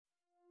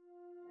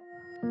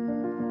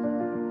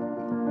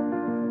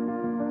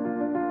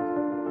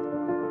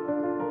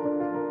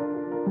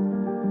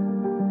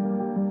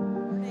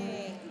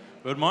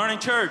Good morning,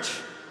 church.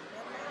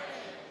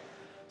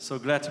 So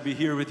glad to be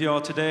here with you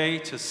all today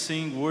to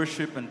sing,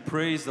 worship, and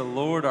praise the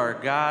Lord our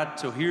God,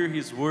 to hear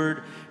His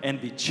word and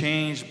be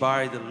changed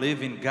by the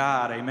living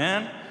God.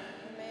 Amen?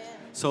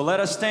 So let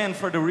us stand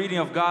for the reading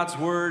of God's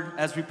word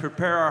as we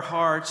prepare our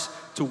hearts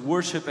to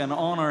worship and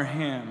honor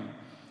Him.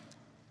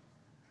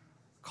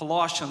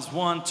 Colossians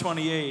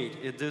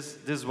 1:28, this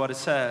is what it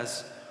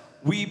says.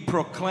 We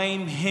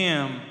proclaim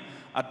Him,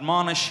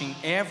 admonishing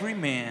every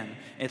man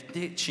and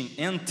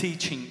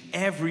teaching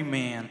every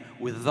man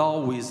with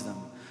all wisdom,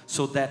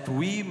 so that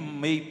we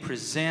may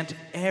present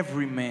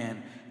every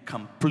man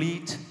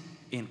complete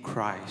in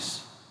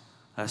Christ.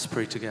 Let's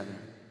pray together.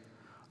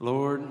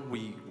 Lord,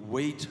 we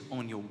wait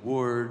on your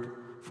word,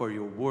 for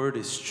your word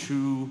is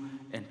true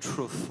and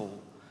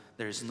truthful.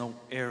 There is no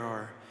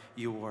error.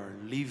 You are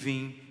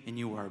living and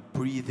you are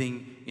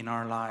breathing in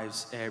our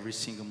lives every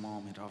single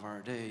moment of our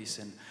days.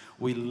 And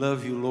we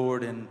love you,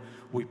 Lord, and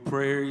we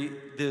pray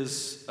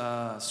this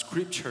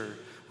scripture,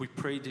 we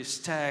pray this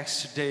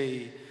text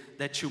today,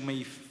 that you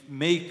may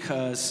make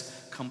us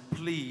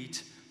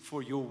complete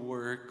for your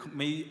work,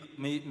 may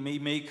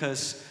make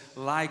us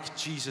like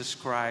Jesus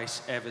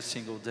Christ every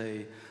single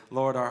day.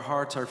 Lord, our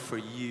hearts are for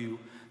you.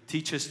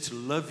 Teach us to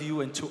love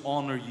you and to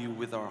honor you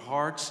with our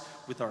hearts,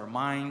 with our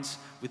minds,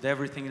 with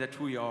everything that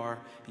we are.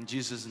 In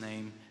Jesus'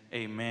 name,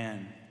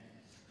 amen.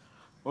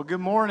 Well,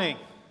 good morning.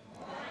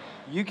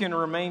 You can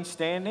remain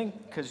standing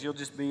because you'll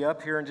just be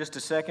up here in just a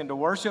second to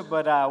worship.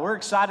 But we're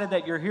excited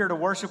that you're here to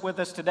worship with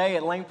us today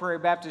at Lane Prairie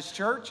Baptist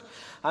Church.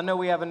 I know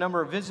we have a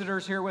number of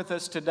visitors here with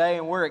us today,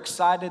 and we're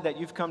excited that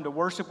you've come to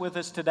worship with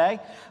us today.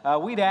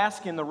 We'd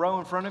ask in the row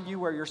in front of you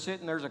where you're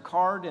sitting, there's a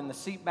card in the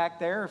seat back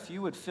there. If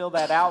you would fill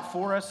that out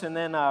for us. And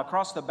then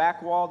across the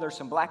back wall, there's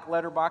some black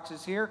letter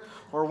boxes here,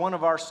 or one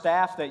of our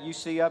staff that you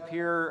see up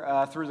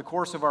here through the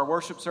course of our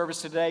worship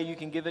service today. You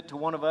can give it to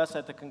one of us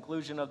at the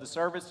conclusion of the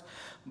service.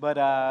 But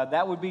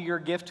that would be your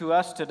gift to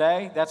us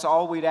today. That's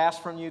all we'd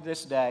ask from you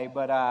this day.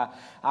 But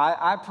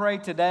I pray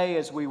today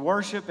as we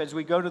worship, as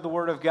we go to the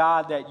Word of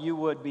God, that you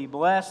would be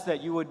blessed,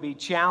 that you would be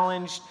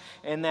challenged,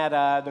 and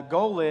that the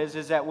goal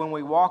is that when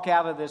we walk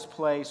out of this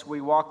place,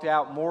 we walked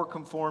out more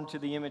conformed to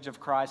the image of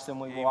Christ than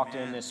we walked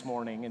in this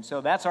morning. And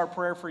so that's our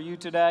prayer for you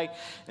today.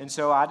 And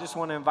so I just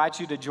want to invite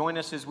you to join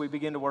us as we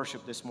begin to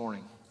worship this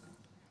morning.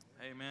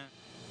 Amen.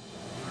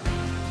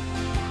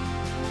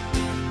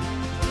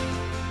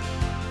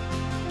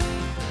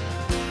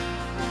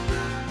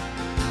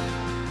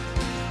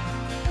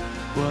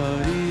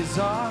 What is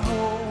our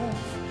hope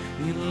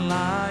in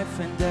life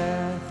and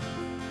death?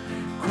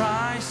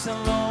 Christ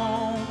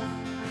alone,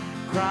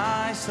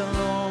 Christ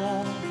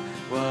alone.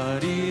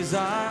 What is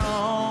our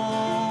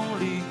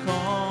only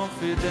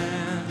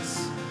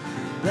confidence?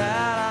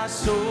 That our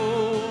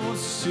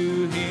souls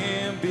to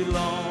Him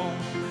belong,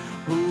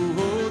 who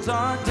holds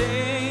our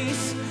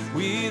days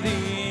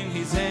within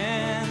His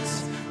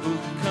hands, who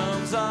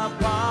comes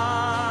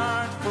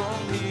apart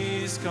from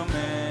His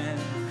command,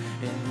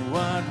 and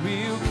what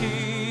will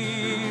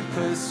keep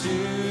us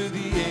to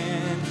the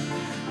end?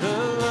 The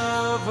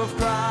love of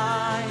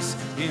Christ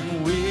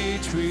in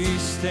which we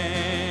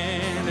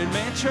stand.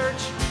 Amen,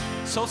 church?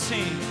 So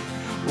sing.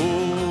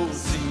 Oh,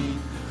 sing.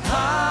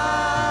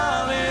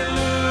 Hallelujah.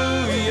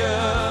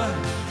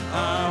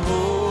 Our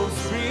hope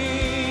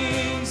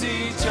springs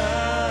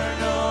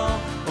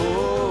eternal.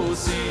 Oh,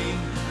 sing.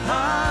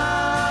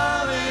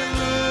 Hallelujah.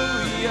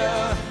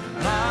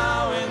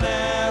 Now and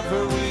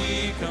ever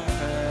we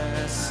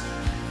confess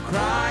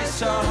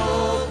Christ our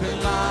hope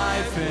in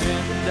life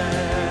and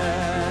death.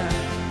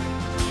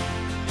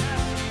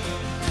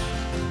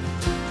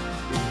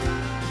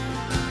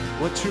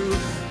 What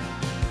truth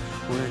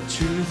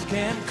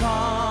can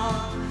calm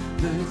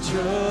the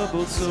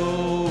troubled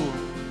soul.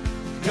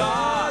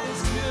 God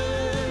is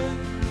good,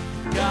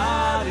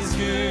 God is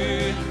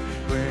good.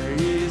 Where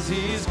is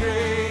His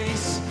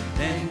grace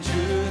and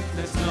truth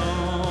that's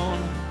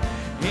known?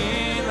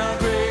 In our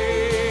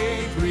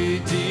great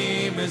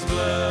Redeemer's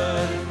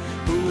blood,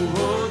 who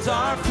holds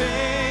our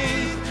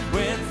faith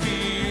when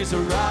fears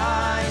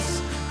arise,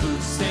 who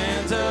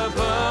stands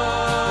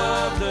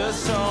above the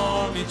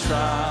stormy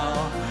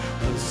trial,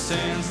 who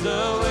sends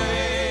the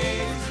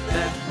waves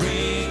that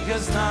bring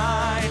us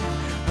nigh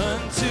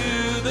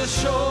unto the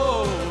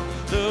shore,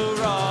 the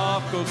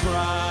rock of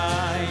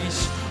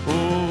Christ.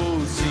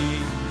 Oh,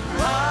 sing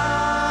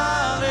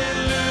hallelujah.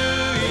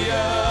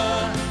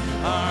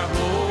 Our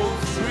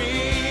hope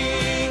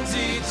springs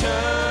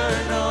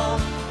eternal.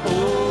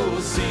 Oh,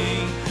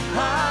 sing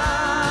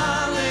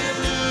hallelujah.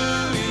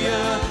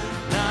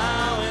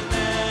 Now and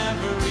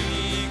ever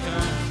we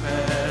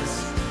confess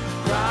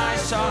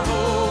Christ our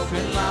hope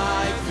in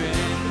life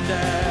and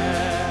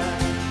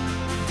death.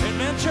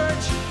 Amen,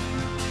 church?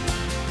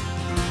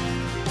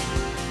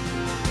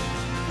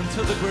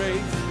 Unto the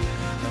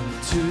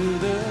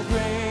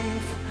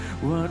grave,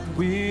 what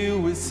will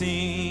we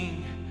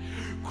sing?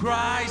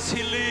 Christ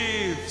He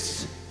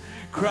lives,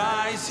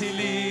 Christ He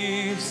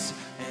lives,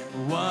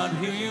 and what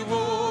He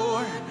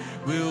bore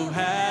will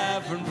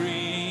have and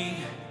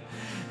bring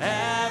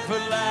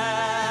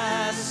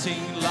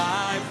everlasting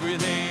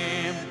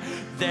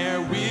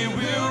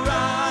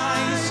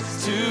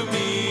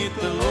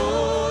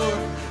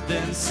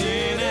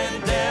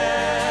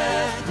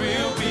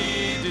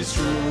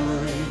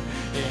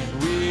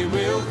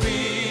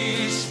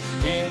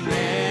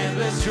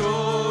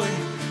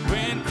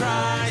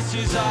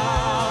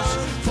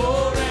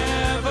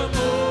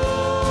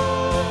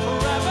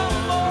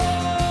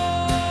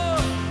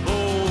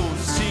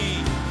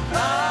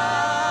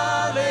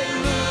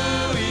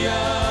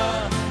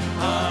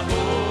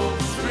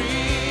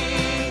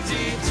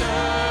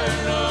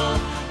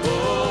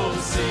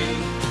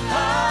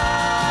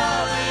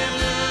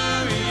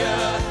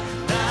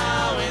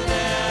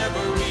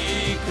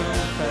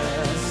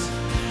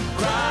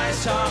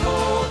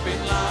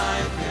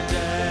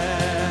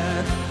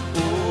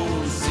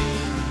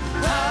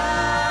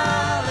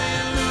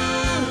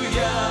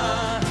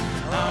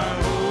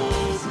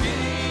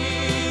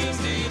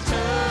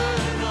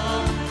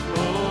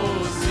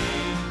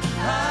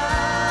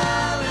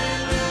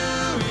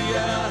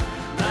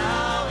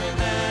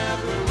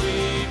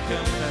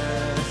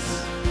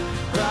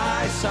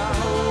Christ our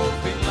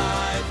hope in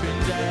life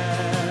and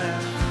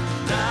death.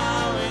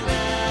 Now and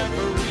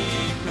ever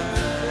we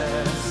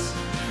confess,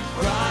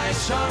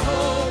 Christ our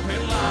hope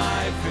in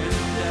life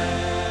and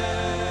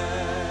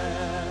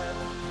death.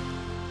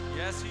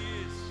 Yes, He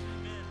is.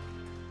 Amen.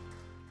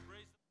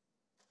 Praise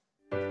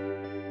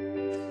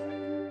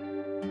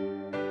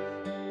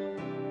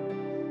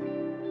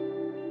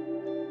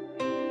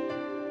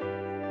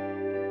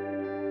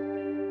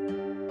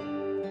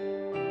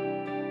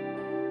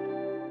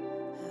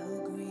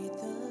How great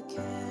the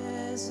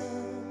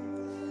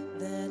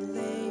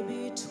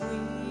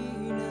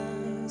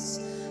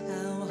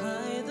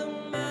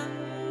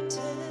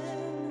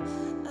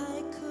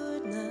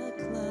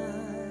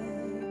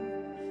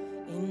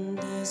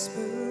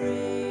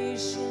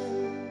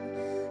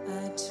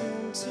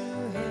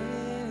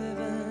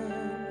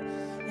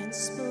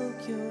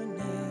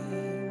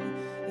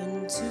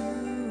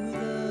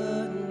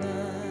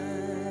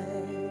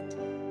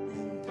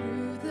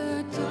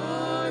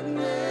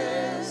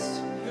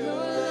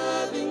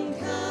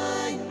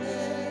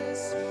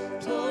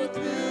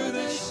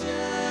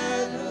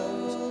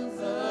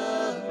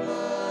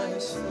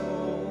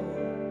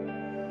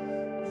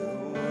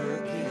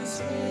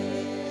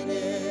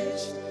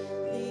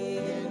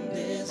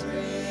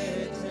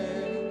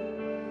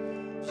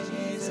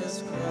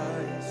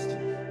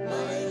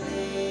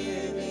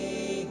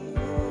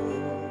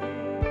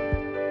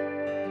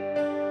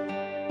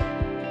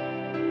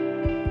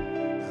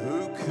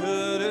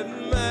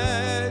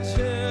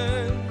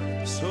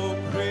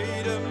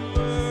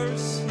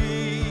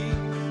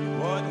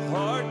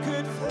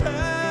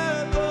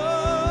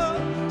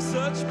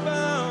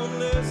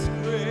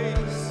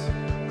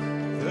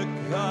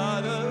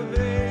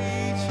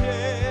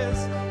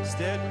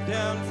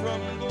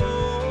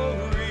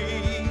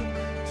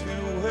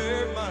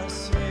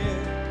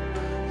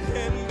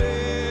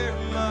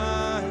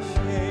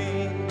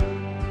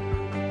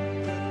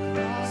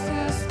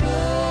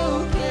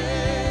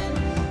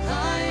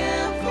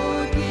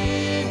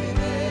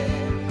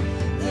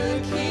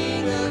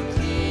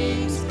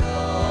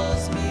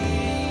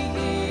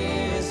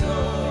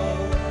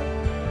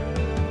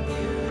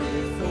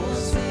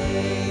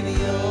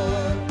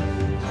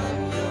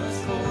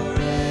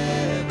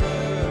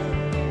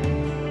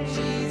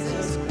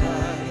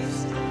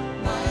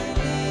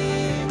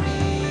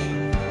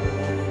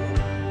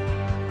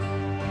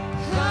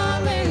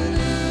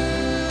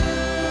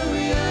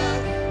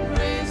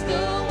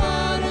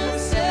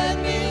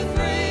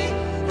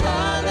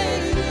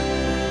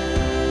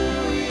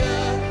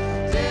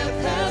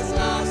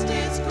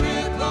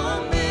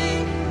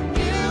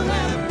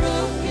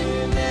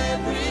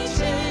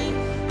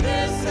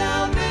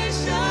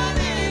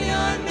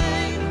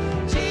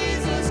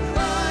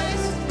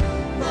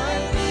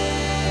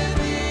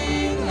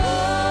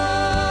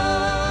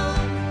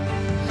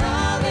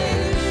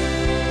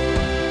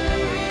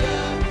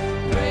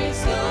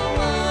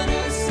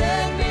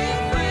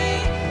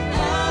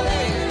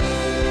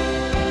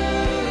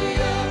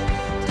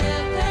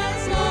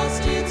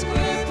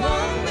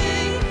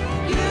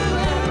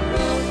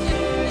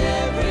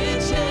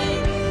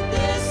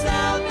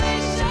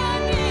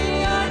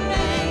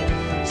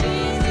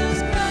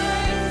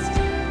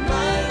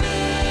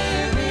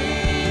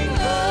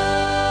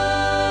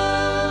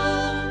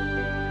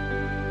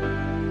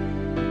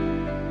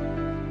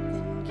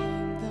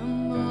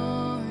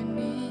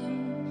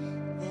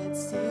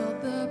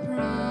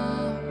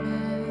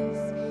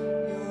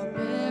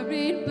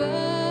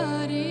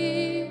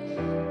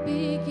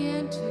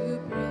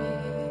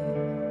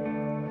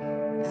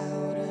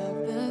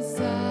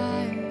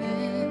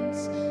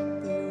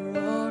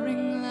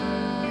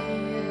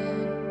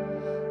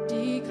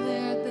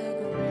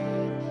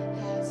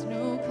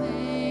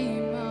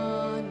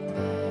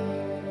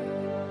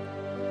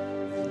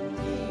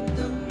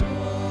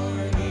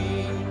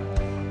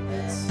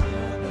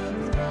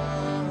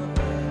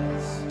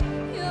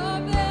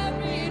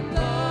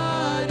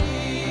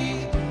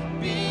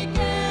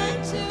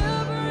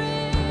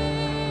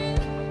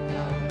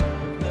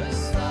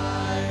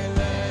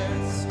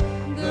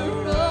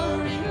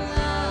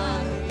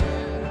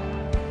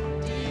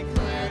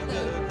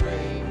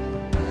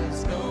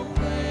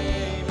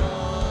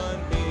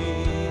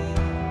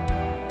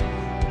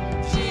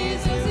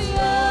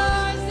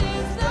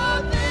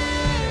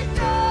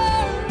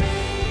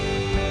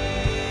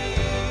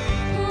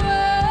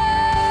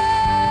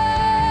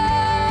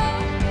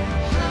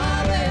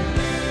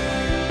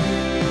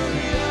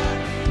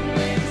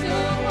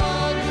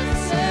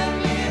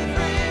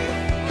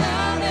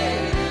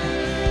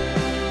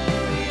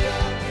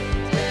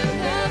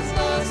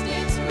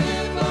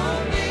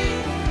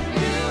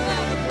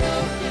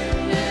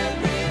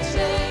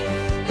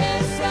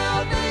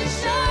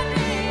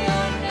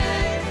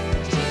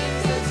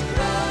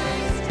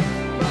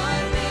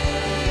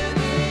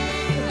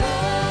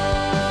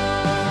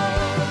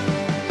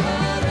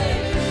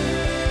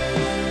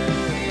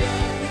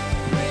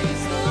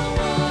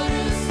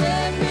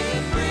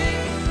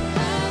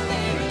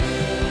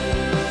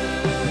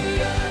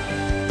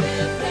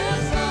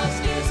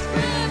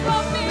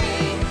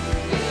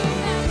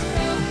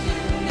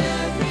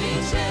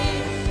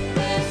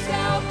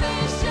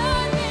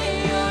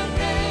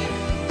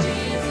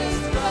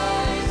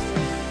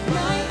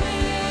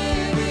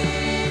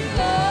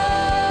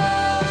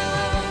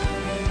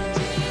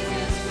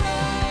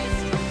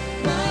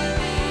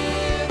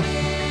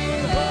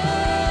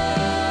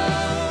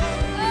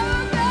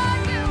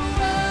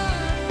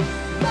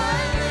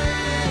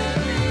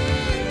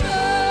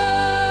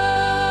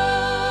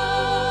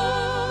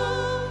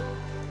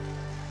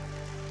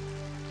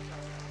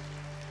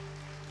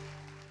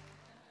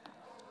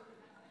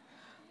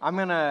I'm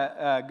going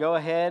to go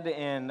ahead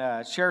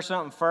and share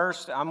something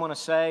first. I'm going to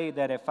say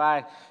that if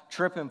I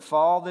trip and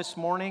fall this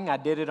morning, I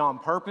did it on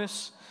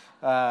purpose.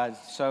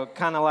 So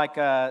kind of like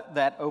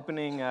that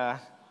opening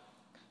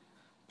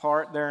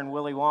part there in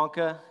Willy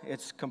Wonka,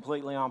 it's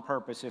completely on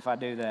purpose if I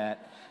do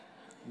that.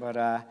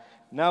 But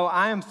no,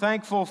 I am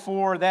thankful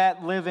for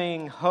that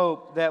living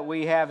hope that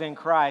we have in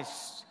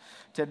Christ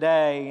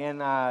today. And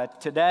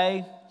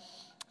today,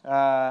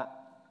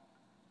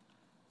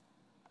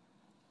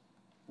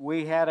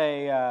 we had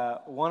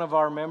one of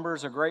our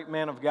members, a great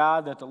man of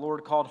God that the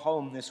Lord called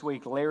home this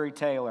week, Larry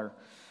Taylor.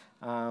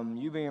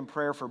 You be in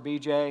prayer for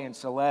BJ and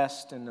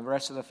Celeste and the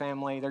rest of the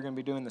family. They're going to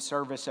be doing the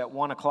service at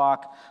 1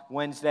 o'clock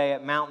Wednesday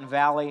at Mountain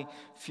Valley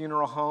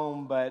Funeral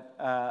Home. But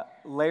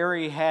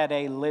Larry had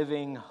a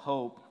living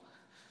hope.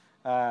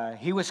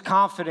 He was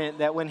confident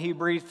that when he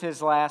breathed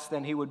his last,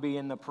 then he would be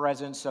in the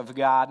presence of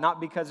God, not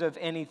because of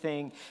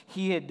anything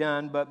he had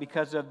done, but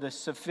because of the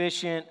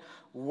sufficient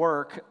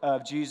work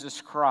of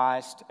Jesus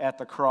Christ at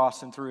the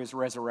cross and through his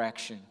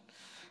resurrection.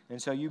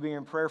 And so you be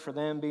in prayer for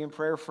them, be in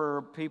prayer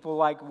for people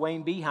like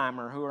Wayne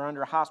Beheimer who are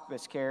under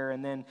hospice care,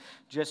 and then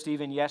just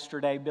even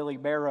yesterday, Billy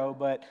Barrow.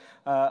 But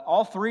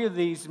all three of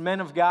these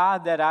men of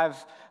God that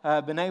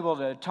I've been able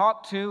to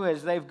talk to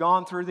as they've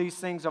gone through these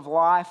things of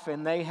life,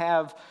 and they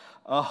have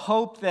a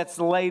hope that's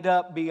laid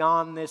up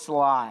beyond this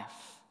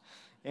life.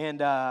 And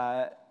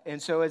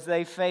so as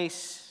they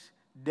face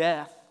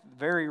death,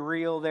 very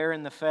real there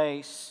in the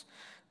face,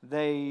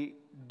 they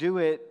do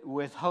it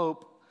with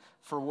hope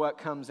for what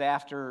comes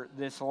after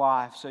this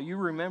life. So you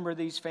remember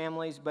these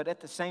families, but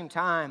at the same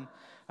time,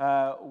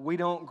 we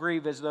don't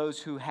grieve as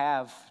those who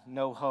have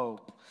no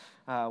hope.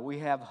 We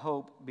have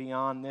hope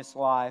beyond this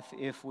life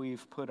if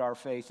we've put our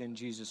faith in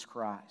Jesus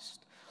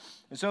Christ.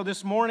 And so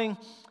this morning,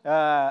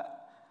 I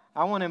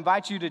want to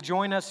invite you to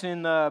join us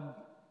in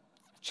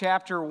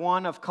chapter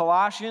 1 of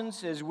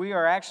Colossians, as we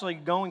are actually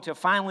going to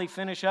finally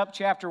finish up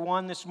chapter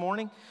 1 this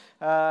morning.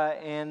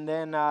 As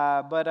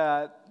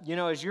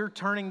you're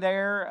turning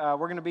there,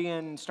 we're going to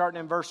be starting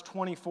in verse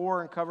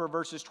 24 and cover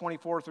verses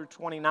 24 through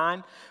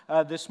 29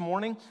 this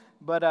morning.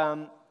 But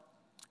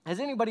has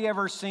anybody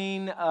ever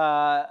seen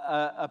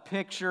a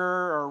picture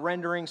or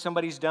rendering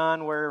somebody's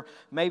done where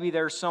maybe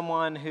there's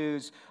someone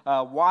who's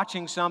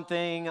watching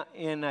something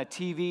in a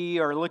TV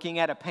or looking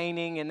at a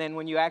painting, and then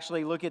when you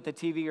actually look at the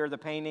TV or the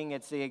painting,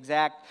 it's the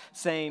exact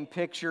same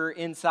picture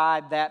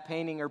inside that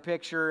painting or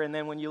picture, and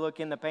then when you look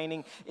in the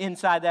painting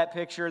inside that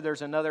picture,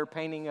 there's another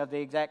painting of the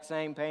exact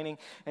same painting,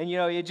 and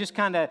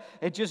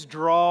it just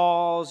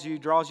draws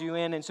you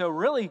in. And so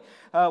really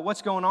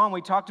what's going on,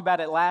 we talked about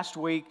it last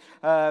week,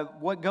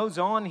 what goes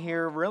on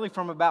here really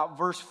from about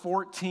verse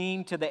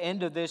 14 to the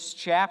end of this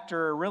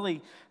chapter,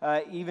 really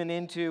even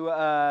into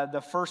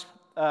the first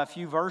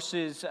few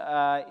verses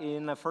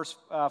in the first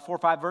 4 or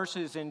 5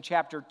 verses in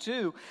chapter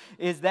 2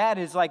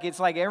 it's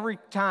like every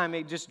time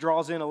it just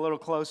draws in a little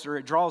closer,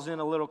 it draws in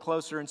a little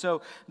closer. And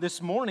so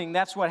this morning,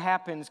 that's what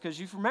happens, because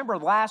you remember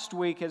last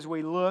week as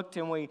we looked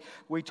and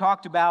we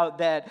talked about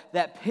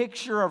that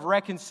picture of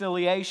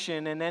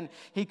reconciliation, and then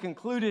he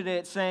concluded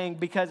it saying,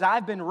 because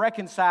I've been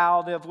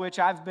reconciled, of which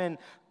I've been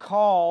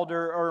called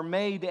or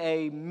made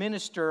a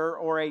minister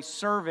or a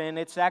servant.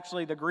 It's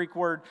actually the Greek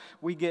word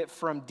we get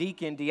from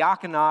deacon,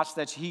 diakonos,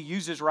 that he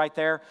uses right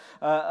there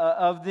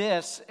of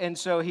this. And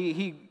so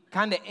he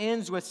kind of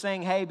ends with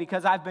saying, hey,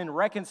 because I've been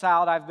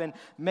reconciled, I've been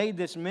made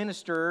this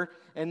minister.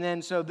 And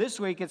then so this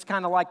week, it's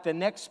kind of like the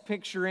next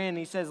picture in.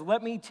 He says,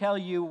 let me tell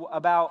you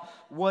about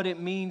what it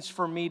means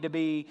for me to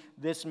be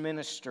this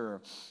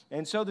minister.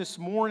 And so this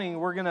morning,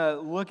 we're going to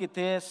look at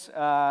this,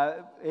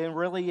 and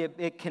really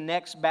it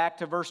connects back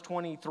to verse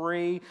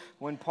 23.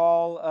 When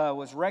Paul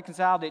was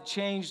reconciled, it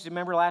changed.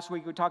 Remember last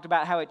week we talked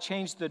about how it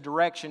changed the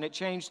direction. It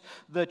changed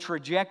the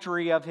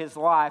trajectory of his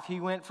life.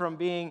 He went from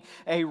being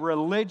a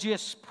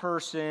religious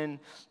person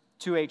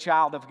to a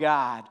child of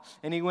God.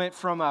 And he went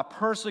from a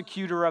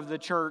persecutor of the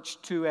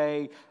church to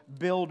a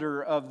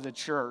builder of the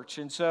church.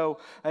 And so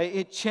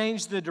it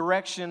changed the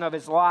direction of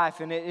his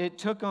life, and it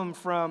took him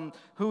from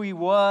who he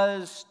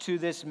was to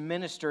this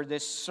minister,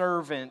 this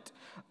servant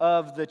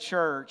of the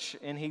church.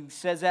 And he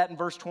says that in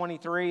verse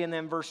 23, and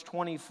then verse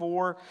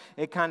 24,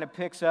 it kind of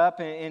picks up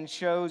and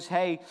shows,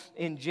 hey,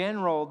 in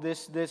general,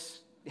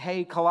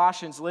 hey,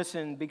 Colossians,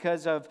 listen,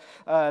 because of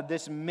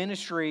this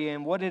ministry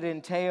and what it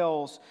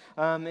entails,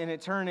 and in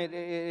turn,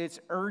 it's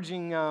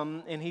urging,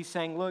 and he's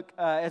saying, look,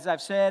 as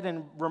I've said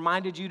and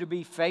reminded you to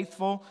be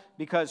faithful,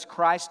 because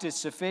Christ is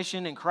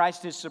sufficient and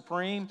Christ is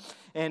supreme,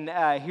 and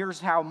here's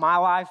how my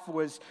life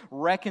was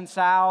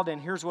reconciled,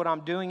 and here's what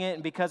I'm doing it,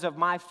 and because of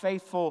my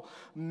faithful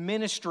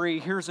ministry,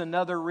 here's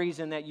another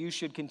reason that you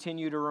should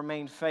continue to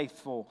remain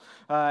faithful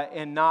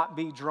and not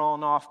be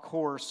drawn off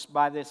course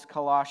by this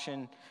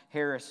Colossian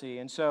heresy.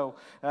 And so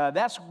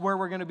that's where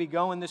we're going to be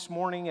going this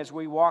morning as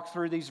we walk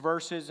through these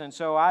verses. And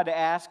so I'd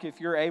ask, if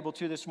you're able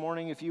to this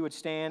morning, if you would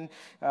stand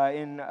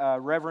in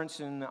reverence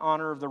and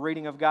honor of the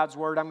reading of God's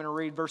Word. I'm going to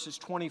read verses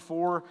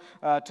 24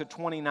 to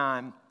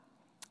 29.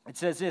 It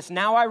says this,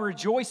 "Now I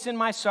rejoice in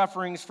my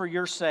sufferings for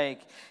your sake,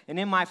 and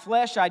in my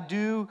flesh I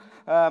do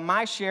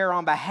my share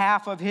on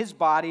behalf of his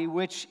body,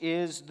 which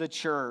is the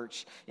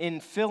church, in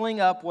filling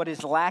up what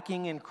is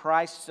lacking in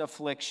Christ's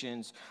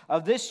afflictions.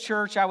 Of this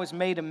church I was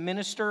made a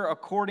minister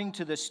according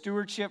to the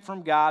stewardship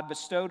from God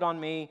bestowed on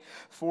me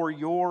for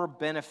your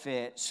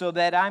benefit, so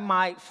that I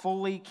might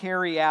fully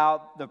carry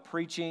out the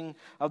preaching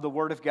of the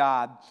word of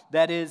God.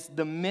 That is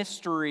the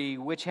mystery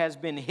which has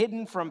been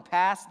hidden from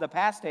the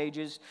past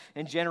ages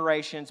and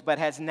generations, but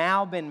has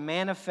now been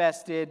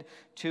manifested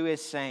to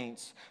his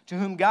saints, to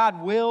whom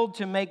God willed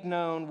to make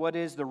known what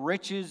is the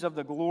riches of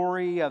the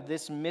glory of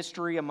this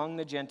mystery among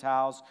the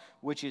Gentiles,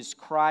 which is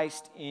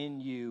Christ in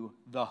you,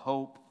 the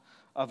hope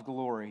of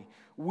glory.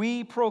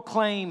 We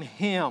proclaim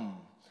him,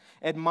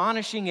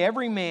 admonishing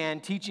every man,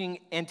 teaching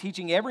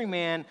every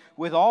man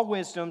with all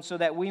wisdom, so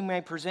that we may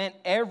present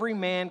every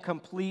man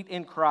complete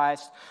in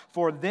Christ.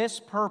 For this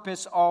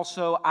purpose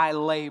also I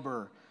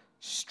labor,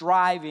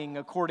 striving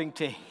according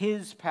to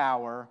his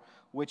power,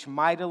 which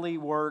mightily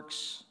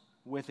works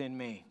within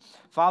me."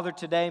 Father,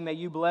 today may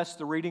you bless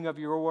the reading of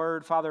your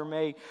word. Father,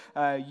 may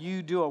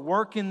you do a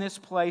work in this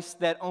place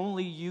that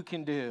only you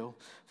can do.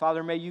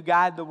 Father, may you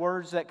guide the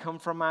words that come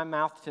from my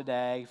mouth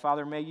today.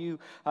 Father, may you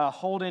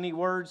hold any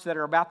words that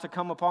are about to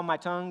come upon my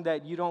tongue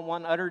that you don't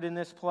want uttered in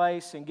this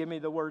place, and give me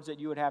the words that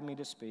you would have me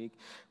to speak.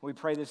 We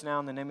pray this now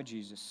in the name of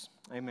Jesus.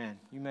 Amen.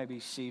 You may be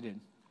seated.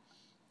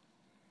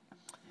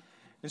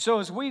 And so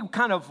as we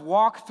kind of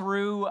walk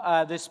through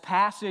this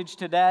passage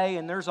today,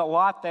 and there's a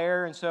lot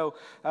there, and so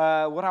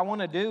what I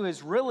want to do is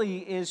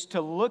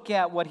to look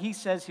at what he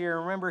says here.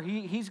 Remember,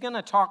 he's going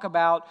to talk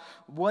about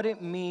what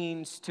it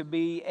means to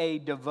be a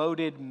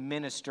devoted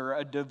minister,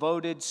 a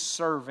devoted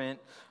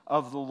servant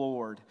of the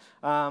Lord.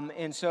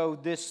 And so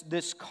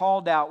this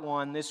called out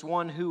one, this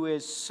one who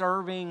is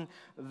serving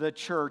the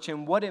church,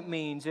 and what it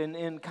means,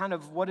 and kind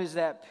of what is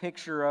that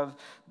picture of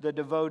the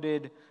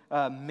devoted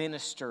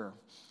minister.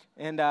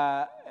 And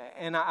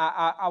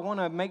I want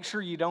to make sure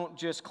you don't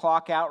just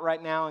clock out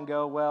right now and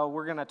go, well,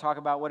 we're going to talk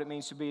about what it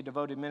means to be a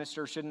devoted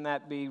minister. Shouldn't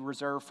that be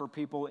reserved for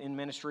people in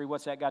ministry?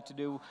 What's that got to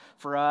do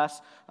for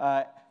us?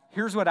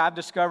 Here's what I've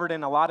discovered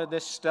in a lot of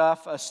this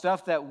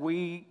stuff that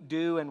we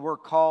do and we're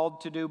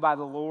called to do by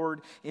the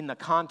Lord in the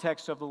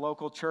context of the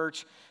local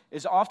church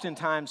is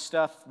oftentimes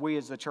stuff we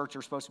as the church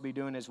are supposed to be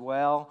doing as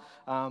well.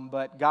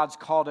 But God's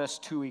called us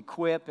to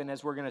equip, and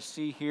as we're going to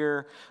see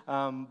here,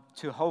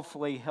 to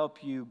hopefully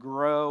help you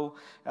grow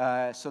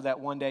so that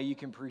one day you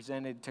can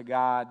present it to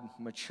God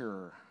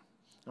mature.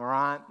 All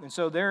right? And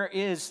so there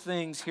is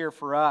things here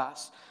for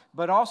us.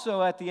 But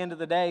also at the end of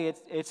the day,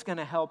 it's going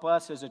to help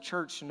us as a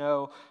church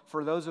know,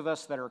 for those of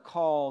us that are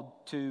called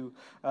to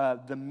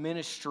the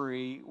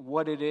ministry,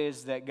 what it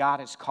is that God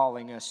is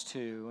calling us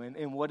to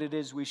and what it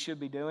is we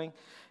should be doing.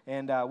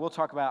 And we'll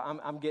talk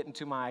about, I'm getting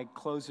to my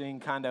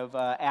closing kind of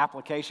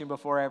application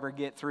before I ever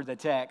get through the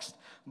text.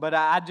 But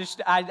I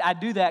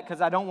do that because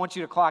I don't want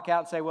you to clock out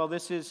and say,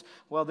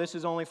 this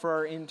is only for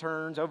our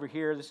interns over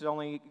here. This is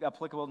only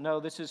applicable. No,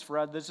 this is for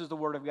us. This is the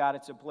Word of God.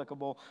 It's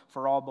applicable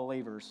for all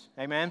believers.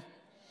 Amen?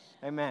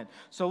 Amen.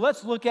 So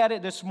let's look at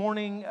it this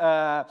morning.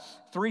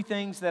 Three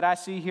things that I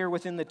see here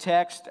within the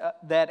text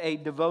that a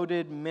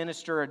devoted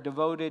minister, a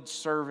devoted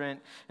servant.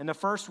 And the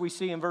first we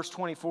see in verse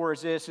 24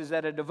 is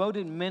that a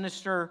devoted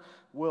minister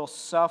will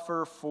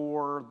suffer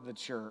for the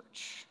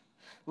church.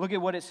 Look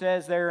at what it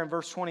says there in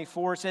verse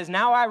 24. It says,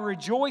 "Now I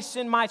rejoice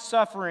in my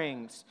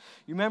sufferings."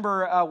 You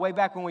remember way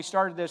back when we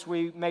started this,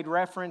 we made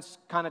reference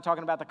kind of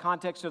talking about the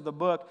context of the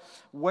book.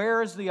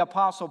 Where is the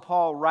Apostle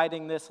Paul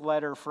writing this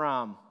letter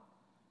from?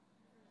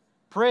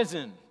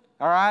 Prison,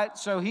 all right?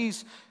 So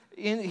he's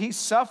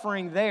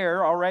suffering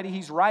there already.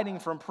 He's writing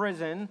from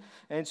prison,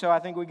 and so I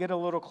think we get a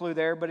little clue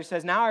there. But he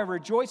says, "Now I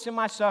rejoice in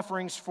my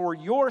sufferings for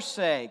your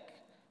sake,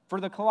 for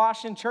the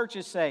Colossian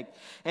church's sake.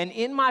 And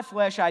in my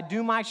flesh I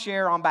do my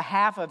share on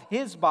behalf of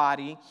his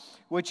body,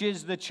 which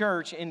is the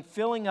church, in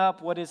filling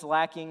up what is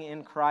lacking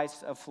in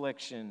Christ's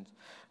afflictions."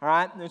 All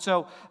right, and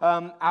so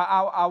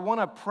I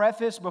want to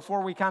preface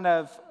before we kind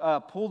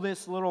of pull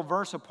this little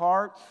verse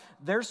apart.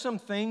 There's some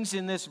things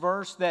in this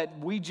verse that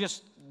we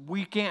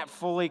can't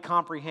fully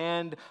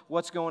comprehend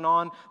what's going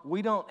on.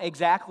 We don't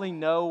exactly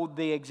know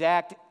the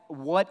exact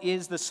what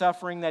is the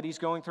suffering that he's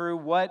going through,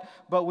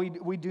 but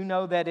we do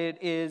know that it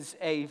is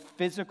a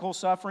physical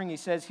suffering. He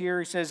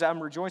says,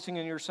 "I'm rejoicing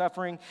in your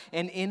suffering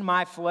and in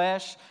my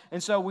flesh."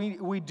 And so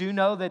we do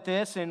know that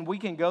this, and we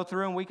can go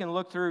through and we can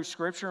look through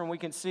Scripture and we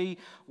can see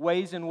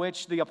ways in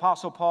which the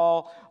Apostle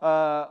Paul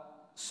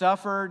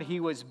suffered. He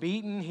was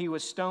beaten. He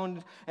was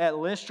stoned at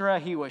Lystra.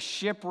 He was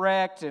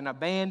shipwrecked and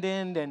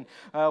abandoned. And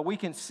we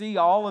can see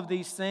all of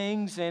these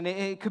things. And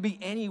it could be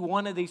any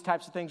one of these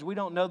types of things. We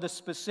don't know the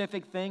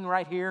specific thing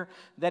right here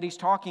that he's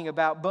talking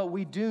about. But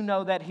we do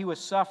know that he was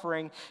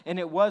suffering. And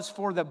it was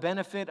for the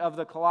benefit of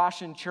the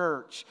Colossian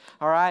church.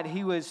 All right?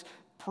 He was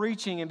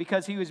preaching, and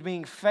because he was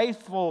being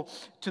faithful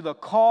to the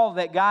call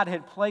that God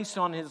had placed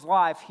on his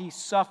life, he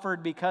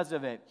suffered because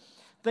of it.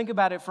 Think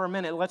about it for a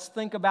minute. Let's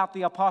think about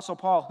the Apostle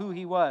Paul, who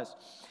he was.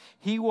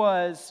 He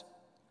was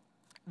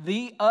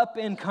the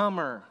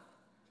up-and-comer.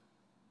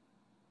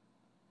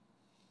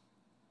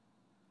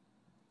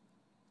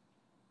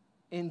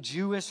 In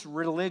Jewish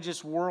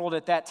religious world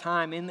at that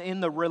time, in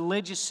the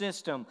religious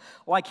system,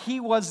 like he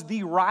was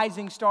the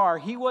rising star.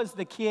 He was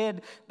the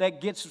kid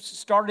that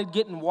started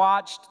getting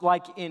watched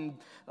like in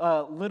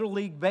Little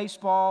League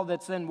baseball,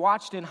 that's then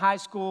watched in high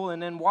school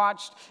and then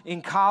watched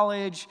in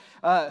college,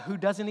 who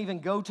doesn't even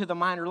go to the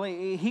minor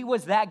league. He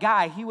was that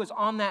guy. He was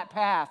on that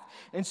path.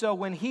 And so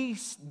when he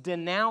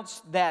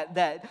denounced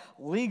that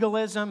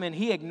legalism and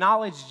he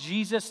acknowledged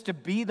Jesus to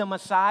be the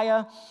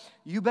Messiah,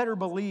 you better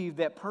believe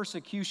that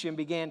persecution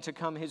began to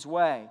come his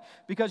way.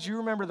 Because you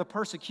remember the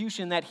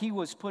persecution that he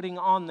was putting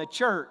on the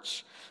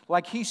church.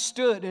 Like he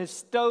stood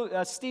as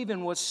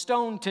Stephen was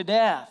stoned to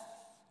death.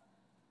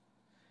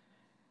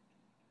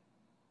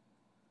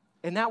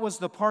 And that was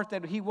the part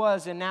that he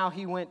was, and now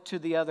he went to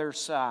the other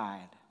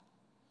side.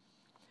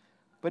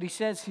 But he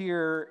says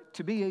here,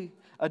 to be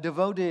a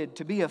devoted,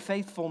 to be a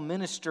faithful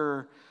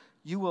minister,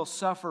 you will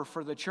suffer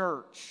for the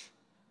church.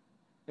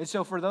 And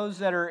so for those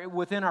that are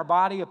within our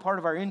body, a part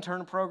of our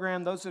intern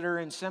program, those that are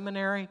in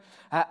seminary,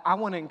 I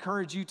want to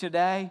encourage you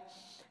today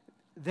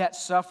that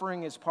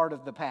suffering is part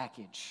of the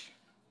package.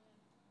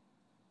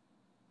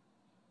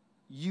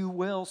 You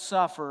will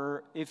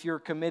suffer if you're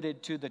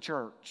committed to the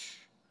church.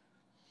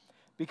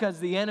 Because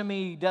the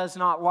enemy does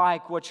not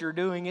like what you're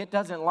doing. It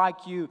doesn't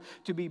like you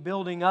to be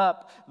building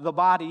up the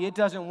body. It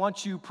doesn't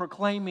want you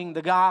proclaiming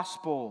the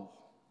gospel.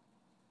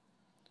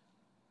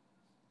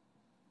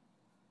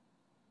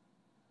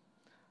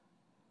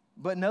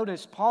 But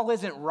notice, Paul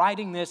isn't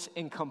writing this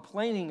and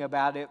complaining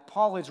about it.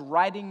 Paul is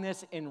writing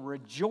this and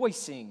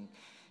rejoicing.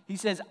 He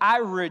says, I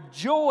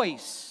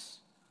rejoice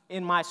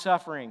in my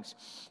sufferings.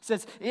 He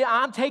says, yeah,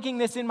 I'm taking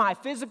this in my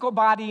physical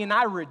body and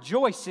I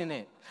rejoice in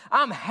it.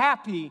 I'm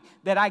happy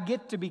that I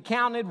get to be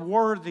counted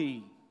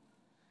worthy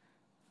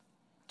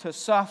to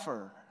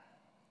suffer.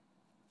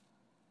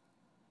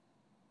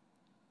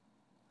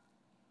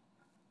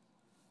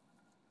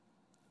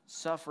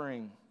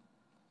 Suffering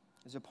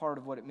is a part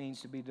of what it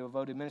means to be a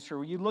devoted minister.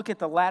 When you look at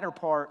the latter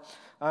part,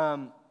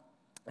 and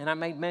I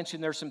may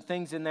mention there's some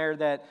things in there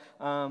that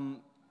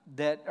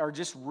are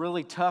just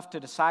really tough to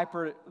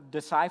decipher.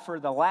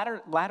 The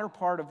latter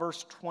part of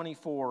verse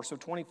 24, so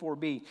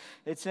 24b,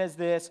 it says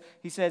this.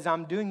 He says,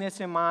 I'm doing this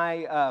in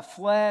my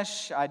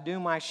flesh. I do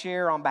my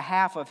share on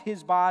behalf of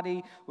his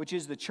body, which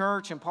is the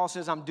church. And Paul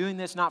says, I'm doing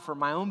this not for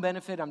my own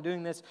benefit. I'm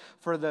doing this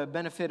for the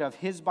benefit of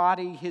his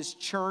body, his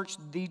church,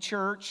 the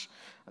church.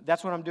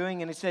 That's what I'm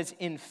doing. And it says,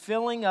 in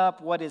filling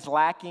up what is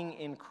lacking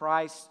in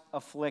Christ's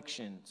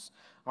afflictions.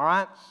 All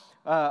right?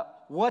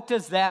 What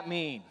does that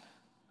mean?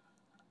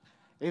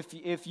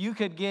 If you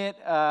could get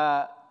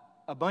a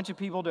bunch of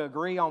people to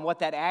agree on what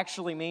that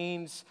actually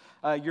means,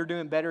 you're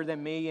doing better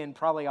than me and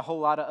probably a whole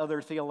lot of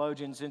other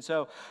theologians. And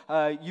so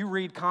you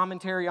read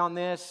commentary on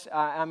this.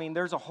 I mean,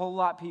 there's a whole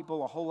lot of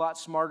people, a whole lot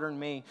smarter than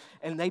me,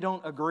 and they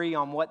don't agree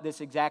on what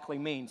this exactly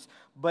means.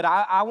 But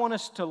I want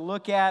us to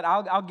look at,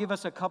 I'll give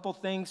us a couple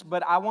things,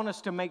 but I want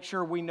us to make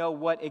sure we know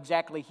what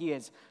exactly he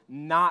is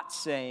not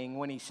saying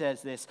when he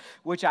says this,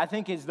 which I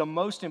think is the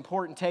most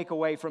important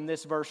takeaway from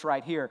this verse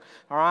right here.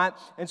 All right?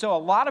 And so a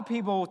lot of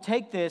people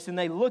take this and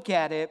they look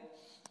at it,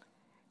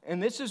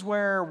 and this is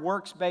where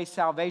works-based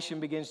salvation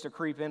begins to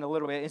creep in a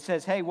little bit. It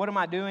says, hey, what am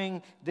I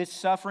doing? This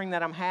suffering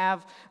that I'm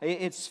have,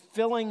 it's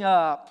filling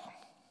up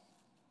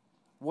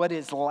what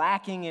is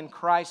lacking in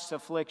Christ's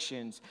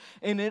afflictions.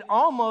 And it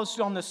almost,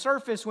 on the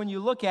surface, when you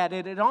look at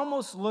it, it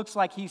almost looks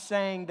like he's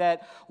saying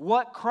that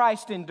what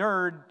Christ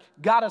endured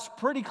got us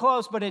pretty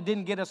close, but it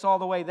didn't get us all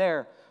the way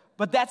there.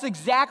 But that's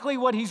exactly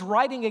what he's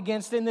writing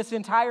against in this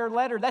entire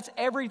letter. That's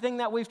everything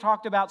that we've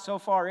talked about so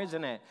far,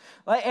 isn't it?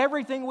 Like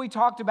everything we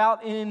talked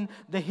about in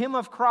the hymn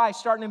of Christ,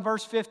 starting in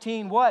verse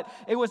 15, what?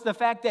 It was the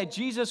fact that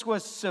Jesus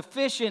was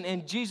sufficient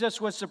and Jesus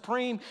was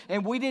supreme,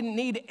 and we didn't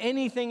need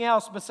anything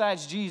else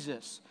besides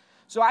Jesus.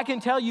 So I can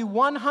tell you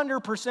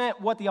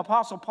 100% what the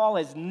Apostle Paul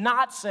is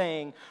not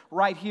saying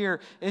right here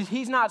is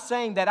he's not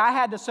saying that I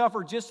had to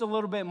suffer just a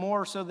little bit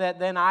more so that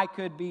then I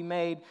could be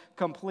made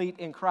complete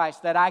in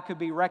Christ, that I could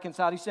be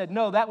reconciled. He said,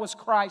 no, that was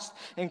Christ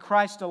and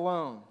Christ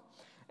alone.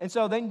 And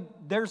so then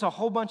there's a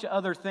whole bunch of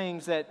other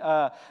things that,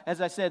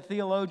 as I said,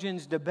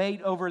 theologians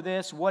debate over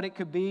this, what it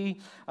could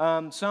be.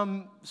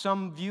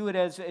 Some view it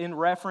as in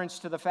reference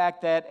to the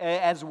fact that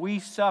as we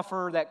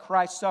suffer, that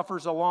Christ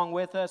suffers along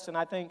with us. And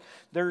I think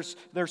there's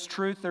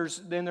truth,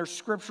 there's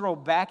scriptural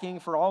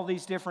backing for all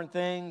these different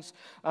things.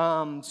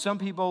 Some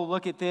people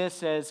look at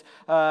this as,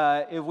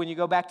 when you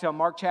go back to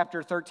Mark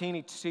chapter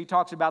 13, he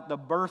talks about the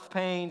birth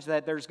pains,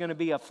 that there's going to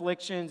be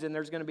afflictions and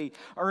there's going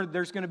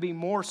to be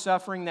more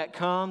suffering that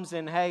comes.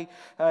 And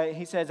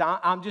he says,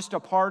 I'm just a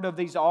part of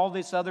all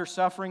this other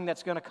suffering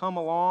that's going to come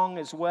along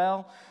as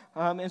well.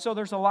 And so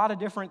there's a lot of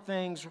different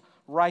things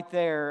right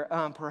there.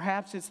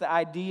 Perhaps it's the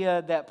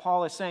idea that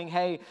Paul is saying,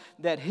 hey,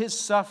 that his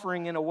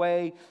suffering in a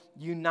way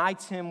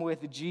unites him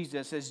with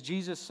Jesus. As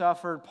Jesus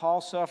suffered,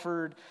 Paul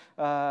suffered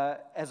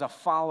as a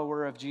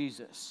follower of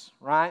Jesus,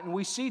 right? And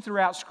we see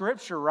throughout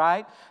Scripture,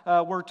 right?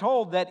 We're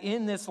told that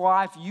in this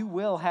life you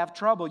will have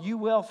trouble. You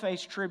will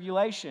face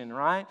tribulation,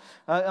 right?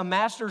 A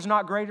master's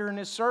not greater than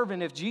his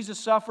servant. If Jesus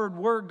suffered,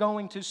 we're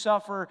going to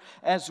suffer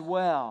as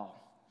well.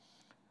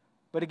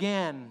 But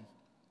again,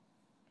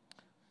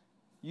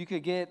 you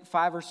could get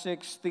 5 or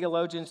 6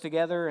 theologians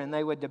together and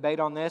they would debate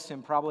on this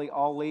and probably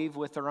all leave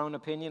with their own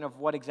opinion of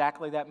what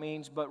exactly that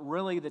means. But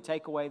really the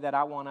takeaway that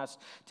I want us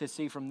to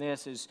see from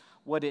this is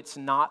what it's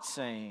not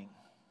saying.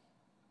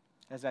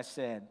 As I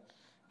said,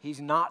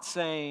 he's not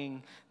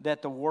saying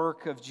that the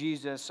work of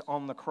Jesus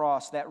on the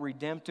cross, that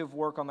redemptive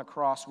work on the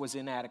cross, was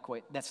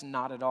inadequate. That's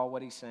not at all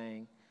what he's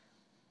saying.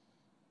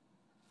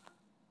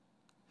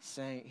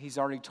 He's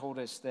already told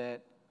us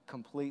that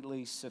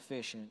completely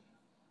sufficient,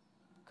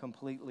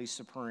 completely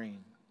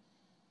supreme.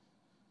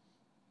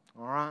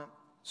 All right?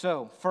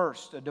 So,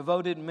 first, a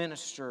devoted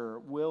minister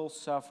will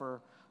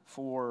suffer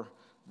for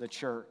the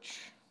church.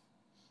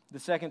 The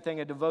second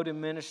thing, a devoted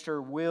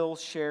minister will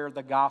share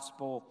the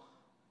gospel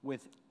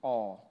with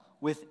all,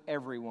 with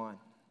everyone.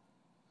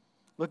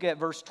 Look at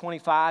verse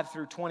 25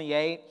 through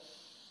 28.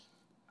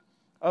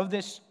 Of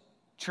this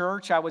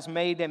church, I was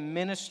made a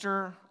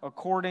minister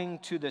according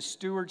to the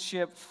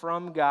stewardship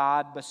from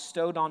God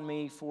bestowed on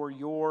me for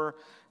your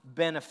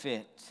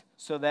benefit,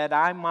 so that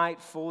I might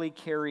fully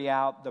carry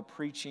out the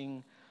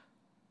preaching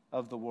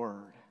of the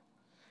word.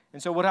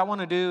 And so what I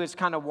want to do is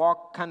kind of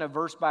walk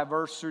verse by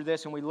verse through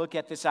this, and we look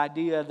at this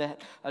idea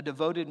that a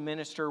devoted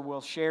minister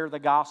will share the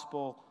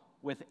gospel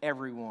with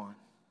everyone.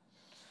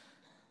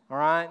 All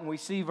right, and we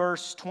see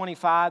verse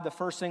 25, the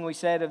first thing we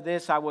said of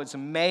this, I was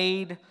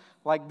made.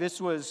 Like this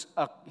was,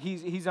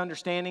 he's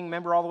understanding.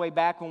 Remember all the way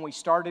back when we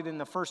started in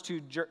the first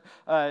 2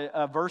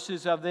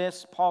 verses of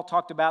this, Paul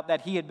talked about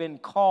that he had been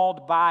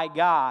called by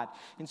God.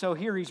 And so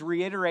here he's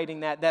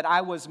reiterating that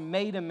I was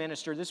made a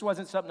minister. This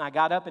wasn't something I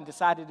got up and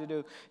decided to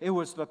do. It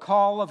was the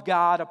call of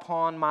God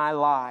upon my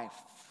life.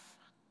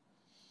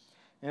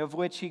 And of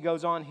which he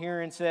goes on here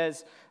and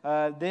says,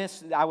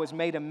 I was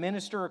made a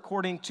minister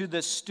according to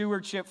the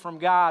stewardship from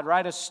God,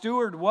 right? A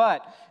steward,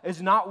 what?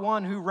 Is not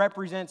one who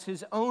represents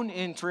his own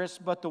interests,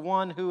 but the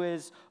one who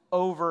is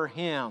over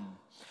him.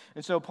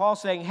 And so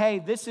Paul's saying, hey,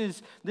 this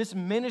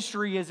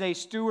ministry is a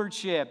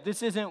stewardship.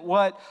 This isn't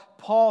what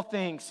Paul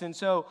thinks. And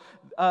so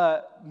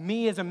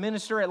me as a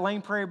minister at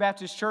Lane Prairie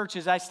Baptist Church,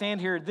 as I stand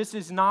here, this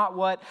is not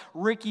what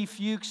Ricky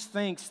Fuchs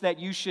thinks that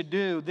you should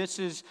do.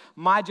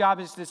 My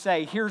job is to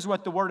say, here's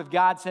what the Word of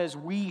God says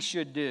we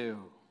should do,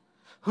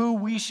 who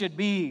we should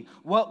be,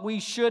 what we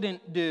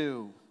shouldn't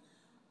do.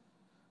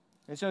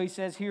 And so he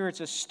says here it's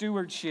a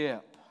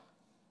stewardship.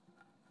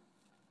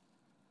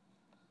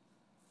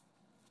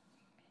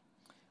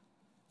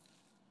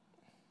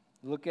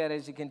 Look at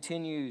as he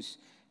continues,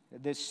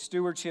 this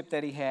stewardship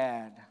that he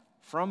had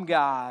from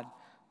God,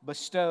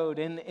 bestowed.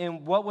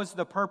 And what was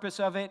the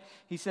purpose of it?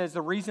 He says,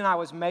 the reason I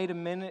was made a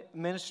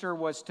minister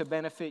was to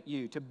benefit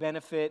you, to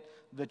benefit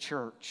the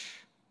church.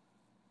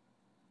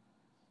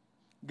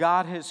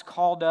 God has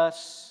called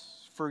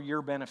us for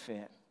your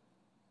benefit.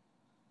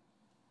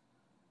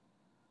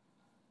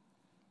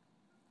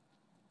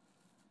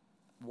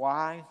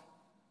 Why?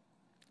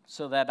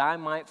 So that I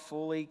might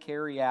fully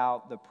carry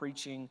out the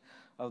preaching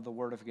of the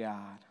Word of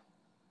God.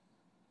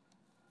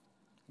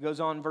 He goes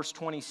on in verse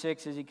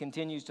 26 as he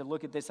continues to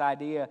look at this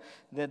idea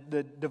that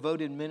the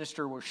devoted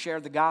minister will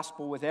share the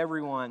gospel with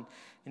everyone.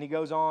 And he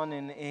goes on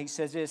and he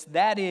says this,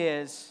 that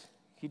is,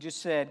 he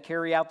just said,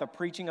 carry out the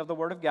preaching of the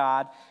Word of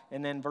God.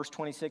 And then verse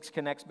 26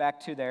 connects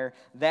back to there.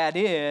 That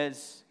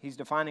is, he's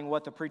defining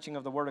what the preaching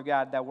of the Word of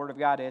God, that Word of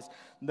God is.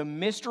 The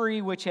mystery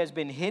which has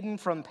been hidden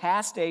from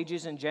past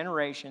ages and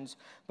generations,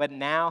 but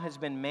now has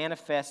been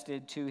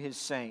manifested to his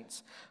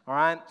saints. All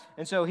right?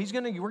 And so we're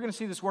going to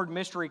see this word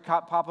mystery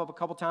pop up a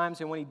couple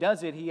times. And when he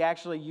does it, he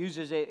actually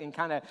uses it in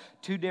kind of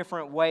 2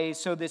 different ways.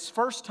 So this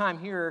first time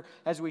here,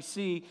 as we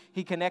see,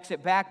 he connects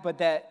it back, but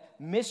that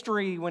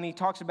mystery, when he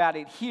talks about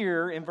it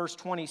here in verse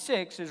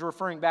 26, is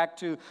referring back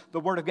to the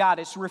Word of God.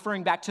 It's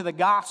referring back to the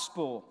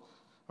gospel.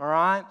 All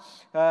right?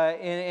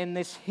 And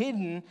this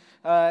hidden,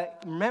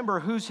 remember,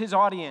 who's his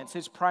audience?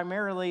 It's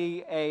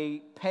primarily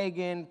a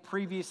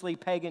previously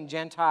pagan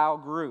Gentile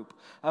group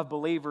of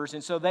believers.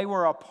 And so they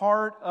were a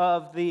part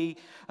of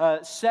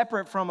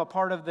separate from a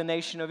part of the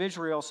nation of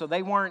Israel. So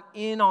they weren't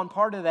in on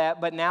part of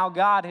that. But now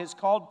God has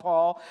called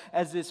Paul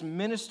as this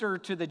minister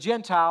to the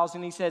Gentiles.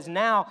 And he says,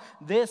 now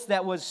this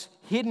that was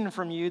hidden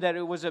from you, that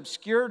it was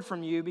obscured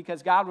from you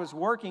because God was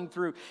working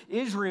through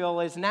Israel,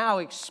 is now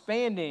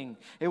expanding.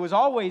 It was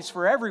always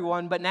for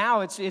everyone, but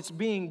now it's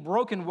being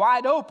broken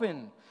wide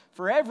open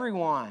for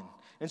everyone.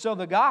 And so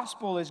the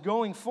gospel is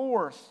going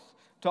forth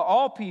to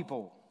all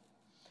people.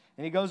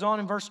 And he goes on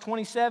in verse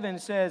 27 and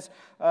says,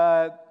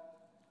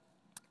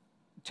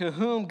 to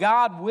whom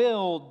God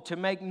willed to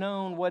make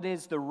known what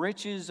is the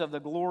riches of the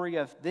glory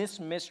of this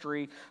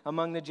mystery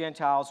among the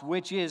Gentiles,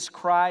 which is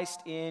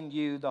Christ in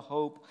you, the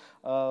hope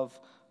of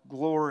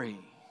glory.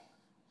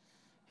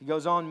 He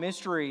goes on,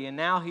 mystery, and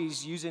now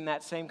he's using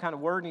that same kind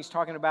of word, and he's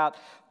talking about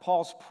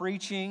Paul's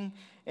preaching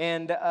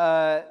and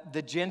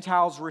the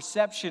Gentiles'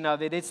 reception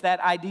of it. It's that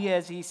idea,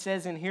 as he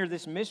says in here,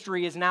 this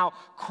mystery is now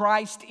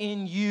Christ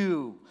in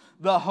you,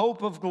 the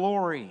hope of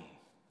glory.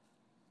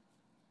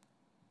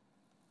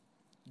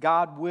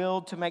 God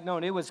willed to make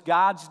known. It was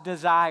God's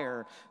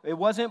desire. It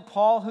wasn't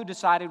Paul who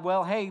decided,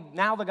 well, hey,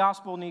 now the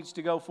gospel needs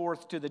to go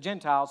forth to the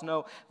Gentiles.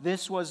 No,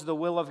 this was the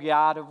will of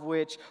God, of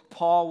which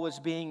Paul was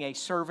being a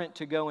servant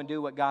to go and do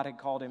what God had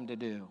called him to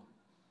do.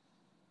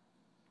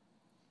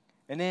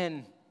 And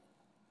then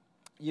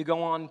you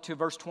go on to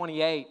verse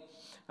 28.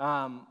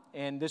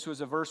 And this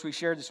was a verse we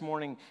shared this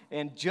morning.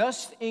 And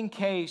just in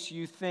case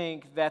you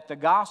think that the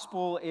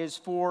gospel is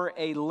for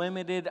a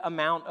limited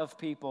amount of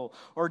people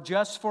or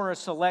just for a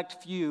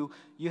select few,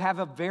 you have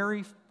a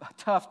very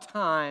tough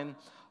time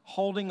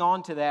holding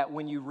on to that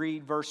when you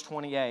read verse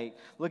 28.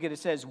 Look at it, it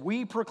says,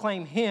 we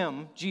proclaim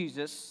him,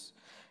 Jesus,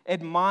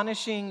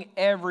 admonishing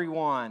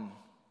everyone,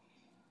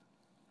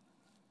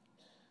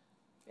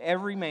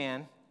 every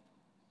man,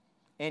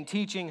 and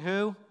teaching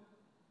who?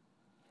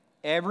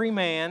 Every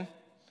man,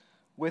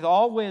 with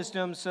all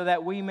wisdom, so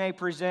that we may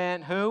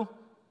present who?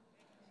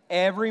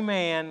 Every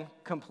man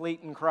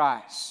complete in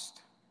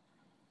Christ.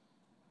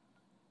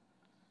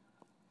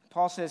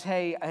 Paul says,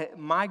 hey,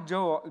 my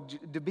joy,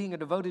 being a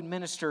devoted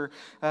minister,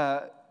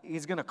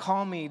 is going to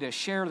call me to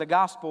share the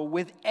gospel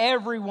with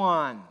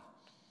everyone.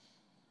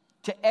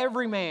 To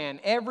every man,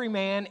 every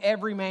man,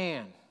 every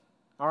man.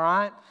 All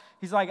right?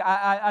 He's like,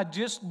 I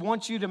just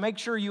want you to make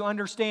sure you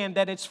understand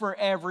that it's for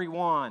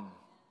everyone.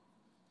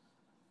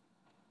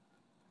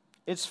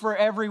 It's for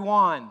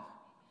everyone.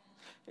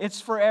 It's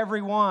for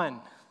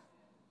everyone.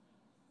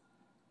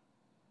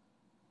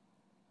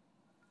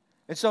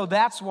 And so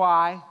that's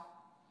why,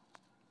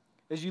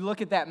 as you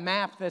look at that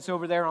map that's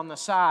over there on the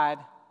side,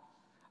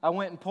 I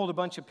went and pulled a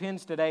bunch of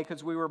pins today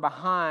because we were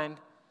behind.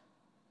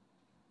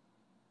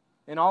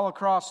 And all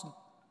across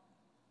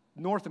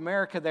North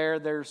America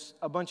there's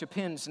a bunch of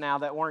pins now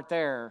that weren't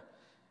there.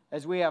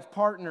 As we have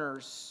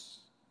partners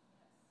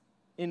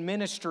in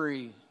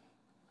ministry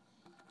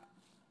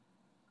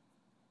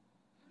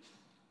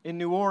in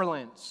New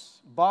Orleans,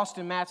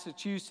 Boston,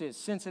 Massachusetts,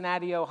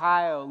 Cincinnati,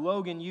 Ohio,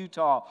 Logan,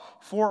 Utah,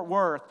 Fort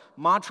Worth,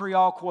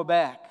 Montreal,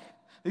 Quebec.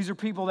 These are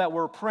people that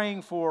we're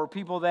praying for,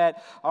 people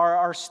that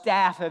our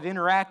staff have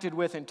interacted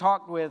with and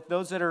talked with.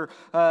 Those that are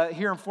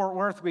here in Fort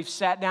Worth, we've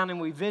sat down and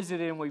we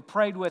visited and we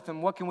prayed with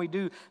them. What can we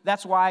do?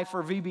 That's why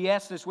for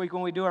VBS this week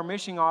when we do our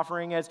mission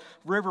offering as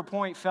River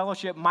Point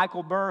Fellowship,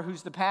 Michael Burr,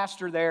 who's the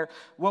pastor there,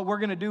 what we're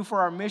going to do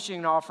for our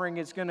mission offering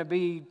is going to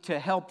be to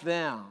help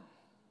them.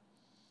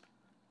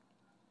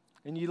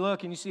 And you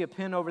look and you see a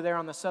pin over there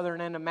on the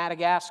southern end of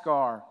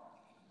Madagascar.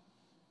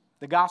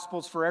 The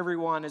gospel's for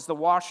everyone as the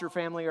Washer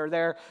family are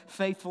there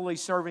faithfully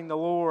serving the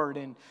Lord.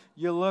 And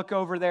you look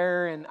over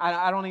there, and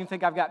I don't even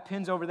think I've got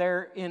pins over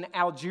there in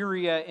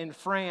Algeria, in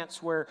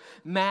France, where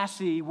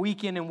Massey,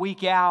 week in and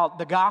week out,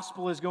 the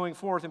gospel is going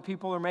forth and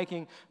people are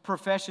making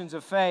professions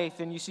of faith.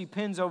 And you see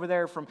pins over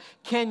there from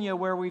Kenya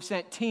where we've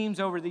sent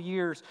teams over the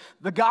years.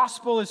 The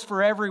gospel is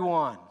for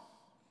everyone.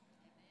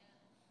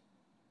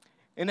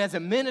 And as a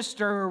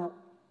minister,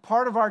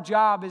 part of our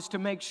job is to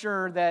make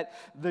sure that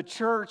the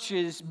church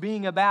is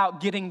being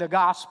about getting the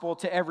gospel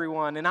to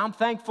everyone. And I'm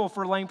thankful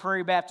for Lane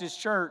Prairie Baptist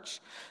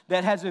Church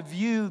that has a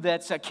view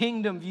that's a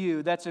kingdom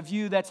view, that's a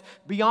view that's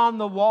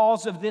beyond the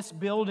walls of this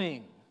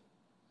building.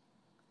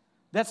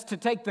 That's to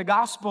take the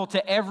gospel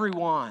to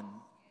everyone.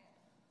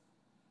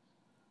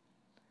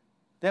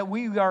 That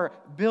we are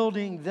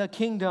building the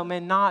kingdom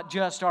and not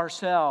just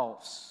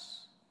ourselves.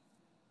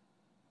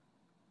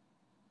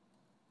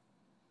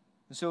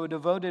 And so a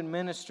devoted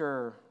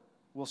minister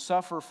will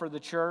suffer for the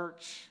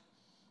church,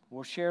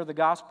 will share the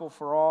gospel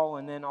for all,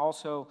 and then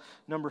also,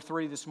 number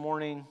 3 this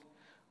morning,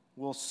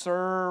 will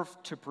serve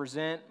to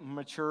present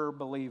mature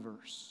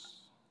believers.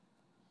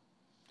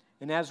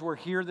 And as we're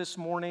here this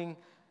morning,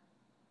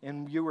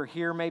 and you were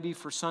here maybe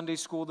for Sunday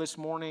school this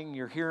morning,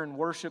 you're here in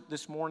worship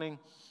this morning,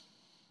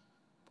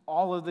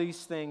 all of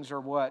these things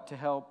are what? To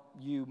help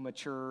you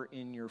mature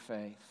in your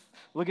faith.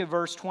 Look at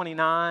verse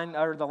 29,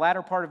 or the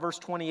latter part of verse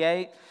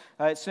 28.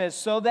 It says,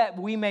 so that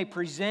we may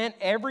present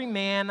every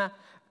man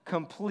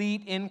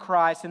complete in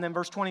Christ. And then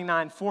verse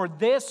 29, for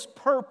this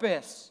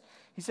purpose,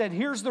 he said,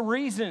 here's the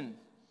reason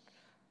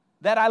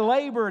that I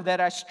labor, that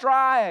I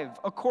strive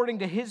according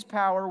to his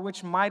power,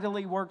 which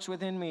mightily works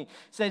within me. He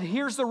said,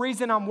 here's the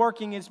reason I'm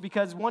working is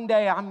because one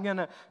day I'm going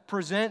to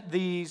present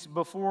these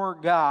before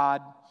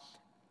God.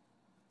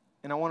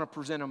 And I want to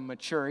present them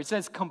mature. It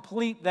says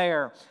complete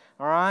there,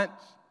 all right?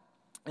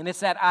 And it's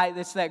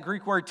that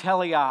Greek word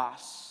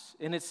teleos.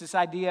 And it's this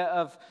idea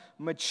of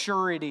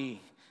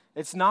maturity.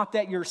 It's not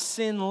that you're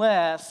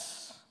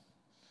sinless,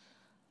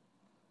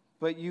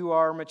 but you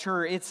are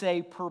mature. It's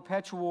a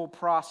perpetual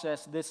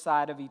process this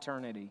side of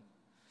eternity.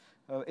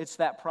 It's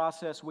that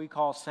process we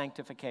call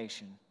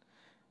sanctification,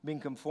 being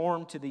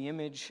conformed to the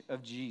image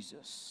of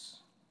Jesus.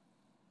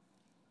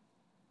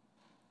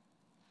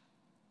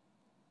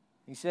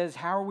 He says,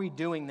 how are we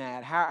doing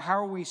that?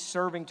 How are we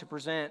serving to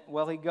present?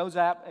 Well, he goes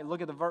up and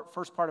look at the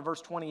first part of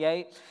verse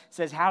 28. It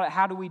says,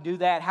 how do we do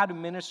that? How do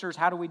ministers,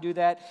 how do we do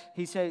that?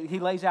 He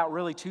lays out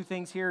really two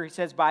things here. He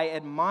says, by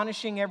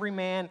admonishing every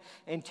man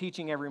and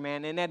teaching every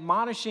man. And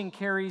admonishing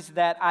carries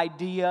that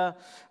idea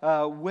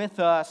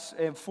with us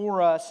and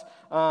for us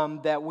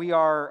that we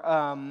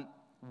are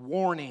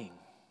warning.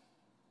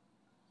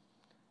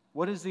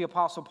 What is the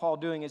Apostle Paul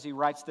doing as he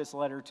writes this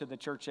letter to the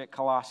church at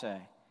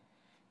Colossae?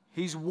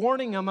 He's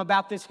warning them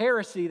about this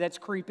heresy that's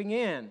creeping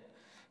in. He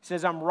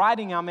says, I'm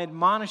writing, I'm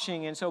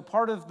admonishing. And so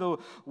part of the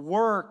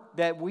work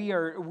that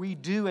we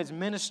do as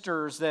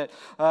ministers, that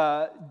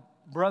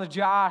Brother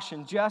Josh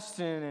and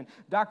Justin and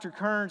Dr.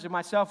 Kearns and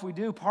myself, we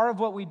do, part of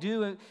what we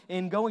do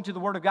in going to the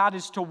Word of God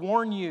is to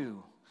warn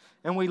you.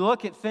 And we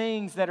look at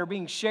things that are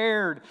being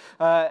shared,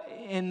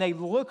 and they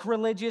look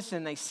religious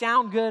and they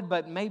sound good,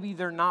 but maybe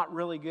they're not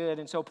really good.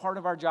 And so part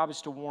of our job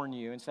is to warn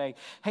you and say,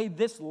 hey,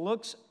 this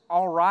looks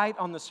all right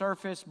on the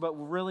surface, but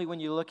really when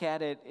you look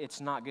at it,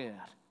 it's not good.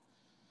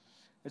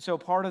 And so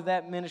part of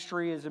that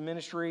ministry is a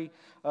ministry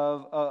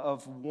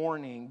of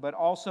warning, but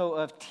also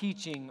of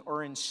teaching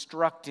or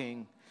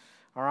instructing.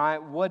 All right,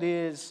 what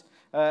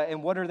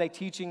are they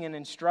teaching and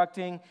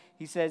instructing?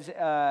 He says,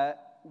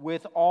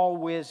 with all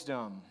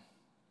wisdom.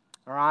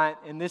 All right,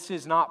 and this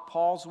is not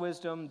Paul's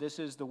wisdom, this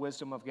is the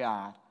wisdom of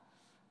God.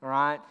 All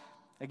right,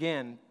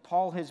 again,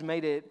 Paul has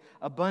made it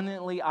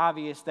abundantly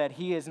obvious that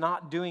he is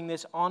not doing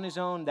this on his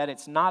own, that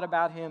it's not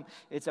about him,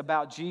 it's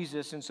about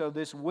Jesus. And so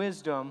this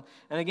wisdom,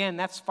 and again,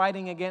 that's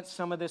fighting against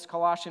some of this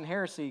Colossian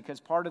heresy, because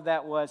part of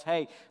that was,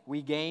 hey,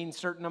 we gain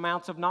certain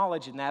amounts of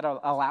knowledge, and that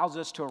allows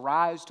us to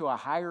rise to a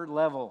higher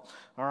level.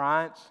 All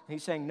right,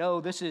 he's saying, no,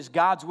 this is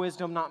God's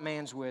wisdom, not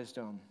man's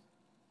wisdom.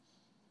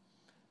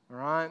 All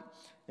right.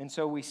 And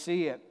so we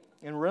see it.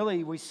 And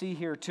really, we see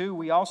here too,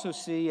 we also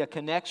see a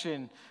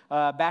connection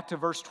back to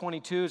verse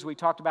 22 as we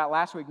talked about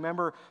last week.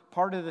 Remember,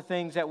 part of the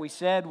things that we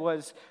said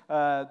was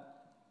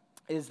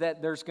is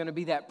that there's going to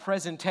be that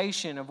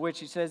presentation, of which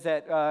he says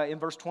that in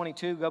verse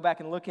 22, go back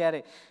and look at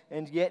it.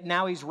 And yet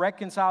now he's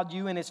reconciled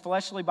you in his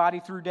fleshly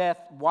body through death.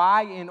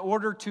 Why? In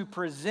order to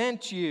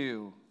present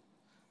you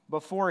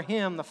before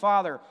him, the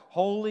Father,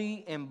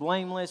 holy and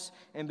blameless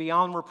and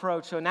beyond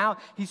reproach. So now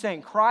he's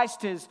saying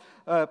Christ is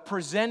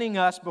presenting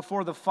us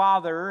before the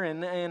Father,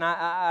 and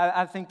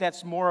I think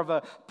that's more of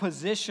a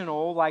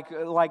positional,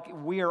 like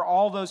we are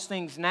all those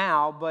things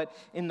now, but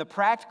in the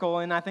practical,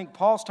 and I think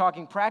Paul's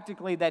talking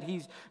practically that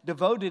he's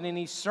devoted and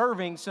he's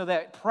serving so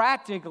that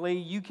practically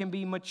you can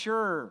be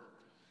mature,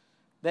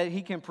 that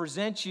he can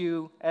present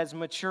you as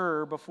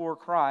mature before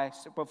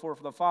Christ, before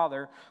the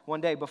Father,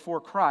 one day before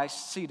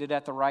Christ seated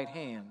at the right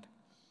hand.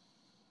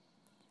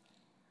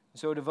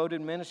 So a devoted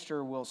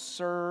minister will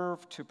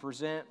serve to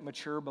present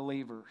mature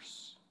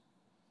believers.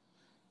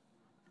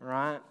 All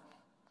right?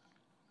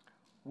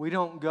 We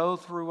don't go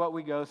through what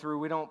we go through.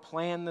 We don't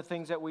plan the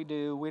things that we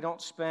do. We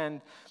don't spend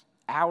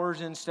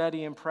hours in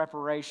study and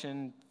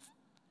preparation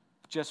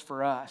just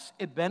for us.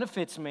 It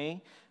benefits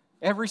me.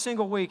 Every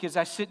single week as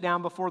I sit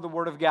down before the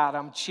Word of God,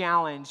 I'm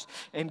challenged,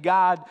 and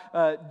God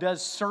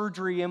does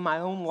surgery in my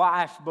own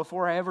life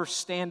before I ever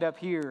stand up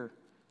here.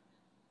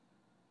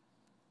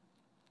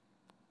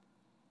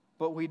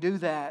 But we do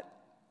that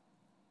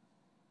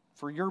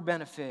for your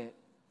benefit,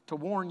 to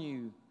warn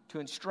you, to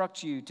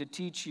instruct you, to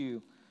teach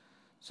you,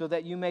 so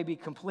that you may be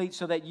complete,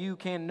 so that you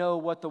can know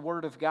what the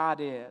Word of God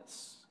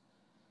is.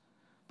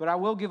 But I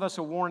will give us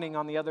a warning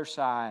on the other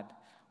side.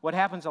 What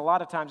happens a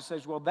lot of times is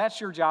says, well, that's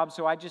your job,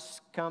 so I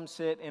just come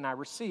sit and I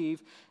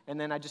receive, and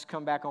then I just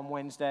come back on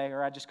Wednesday,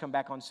 or I just come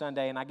back on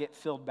Sunday and I get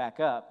filled back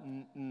up.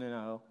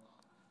 No.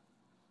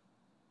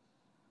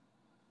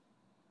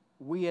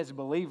 We as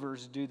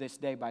believers do this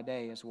day by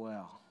day as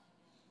well.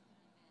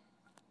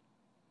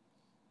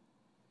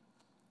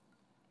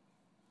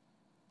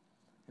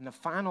 And the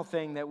final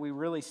thing that we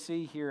really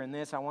see here in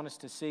this, I want us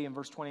to see in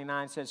verse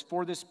 29, says,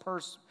 for this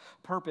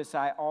purpose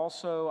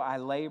I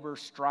labor,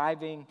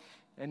 striving.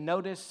 And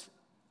notice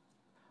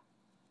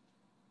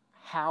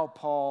how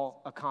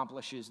Paul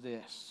accomplishes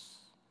this.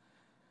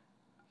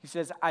 He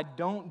says, I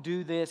don't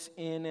do this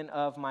in and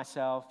of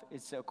myself.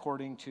 It's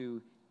according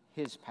to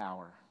his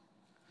power.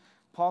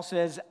 Paul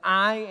says,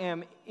 I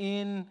am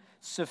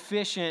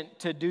insufficient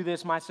to do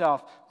this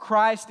myself.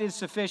 Christ is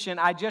sufficient.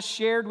 I just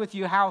shared with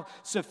you how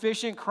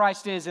sufficient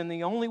Christ is, and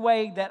the only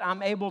way that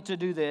I'm able to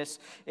do this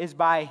is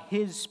by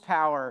his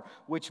power,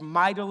 which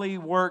mightily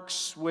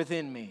works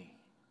within me.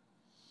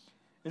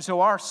 And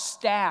so our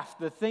staff,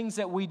 the things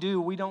that we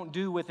don't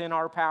do within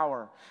our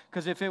power.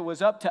 Because if it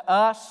was up to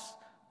us,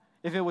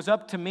 if it was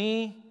up to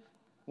me,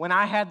 when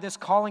I had this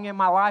calling in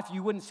my life,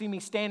 you wouldn't see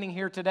me standing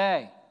here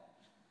today.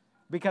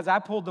 Because I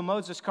pulled the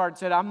Moses card and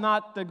said, I'm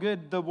not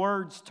the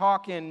words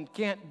talking,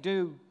 can't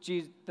do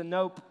the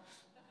nope.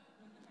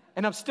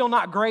 And I'm still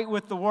not great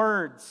with the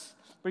words.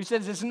 But he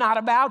says it's not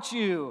about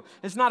you.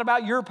 It's not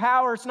about your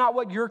power. It's not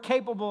what you're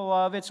capable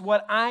of. It's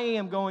what I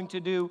am going to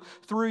do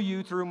through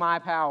you, through my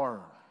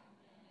power.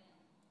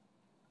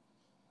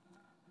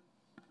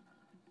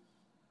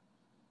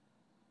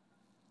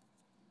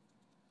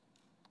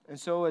 And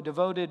so a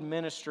devoted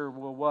minister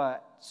will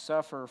what?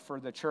 Suffer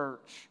for the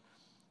church,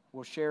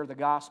 will share the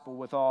gospel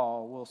with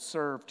all, will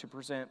serve to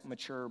present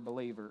mature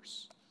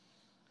believers.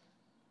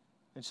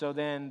 And so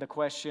then the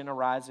question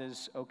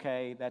arises,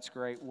 okay, that's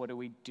great. What do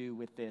we do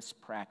with this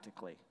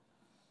practically?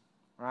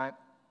 All right?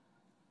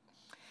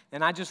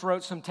 And I just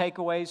wrote some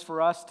takeaways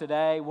for us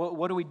today.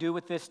 What do we do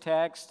with this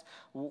text?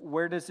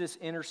 Where does this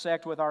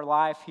intersect with our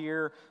life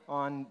here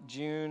on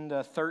June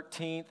the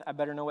 13th? I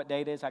better know what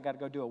date it is. I got to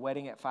go do a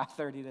wedding at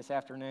 5:30 this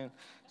afternoon.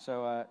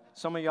 So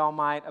some of y'all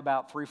might,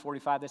 about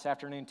 3:45 this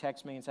afternoon,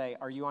 text me and say,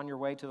 are you on your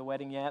way to the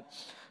wedding yet?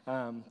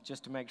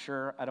 Just to make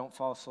sure I don't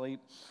fall asleep.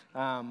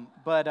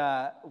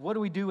 But what do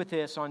we do with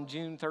this on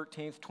June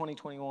 13th,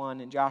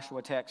 2021 in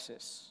Joshua,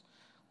 Texas?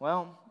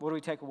 Well, what do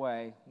we take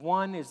away?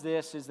 One is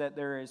this, is that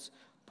there is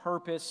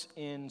purpose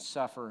in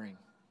suffering.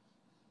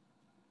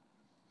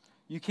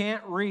 You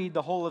can't read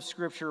the whole of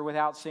Scripture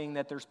without seeing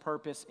that there's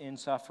purpose in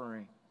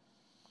suffering.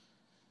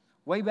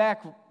 Way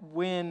back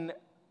when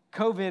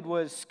COVID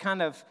was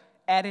kind of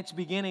at its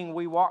beginning,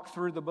 we walked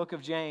through the book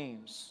of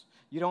James.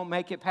 You don't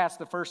make it past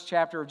the first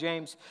chapter of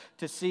James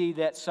to see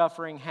that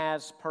suffering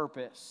has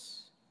purpose.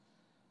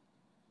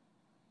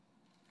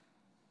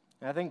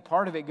 And I think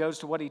part of it goes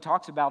to what he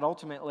talks about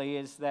ultimately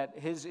is that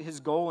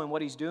his goal and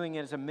what he's doing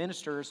as a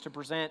minister is to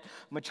present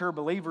mature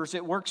believers.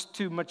 It works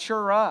to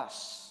mature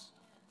us.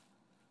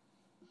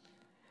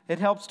 It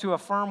helps to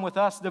affirm with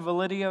us the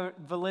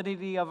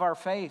validity of our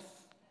faith.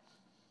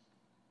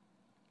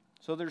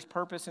 So there's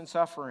purpose in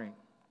suffering.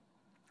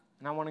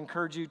 And I want to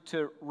encourage you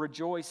to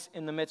rejoice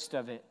in the midst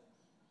of it.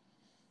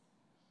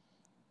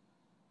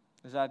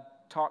 As I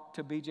talked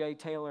to B.J.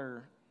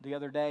 Taylor the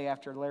other day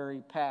after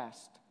Larry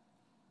passed,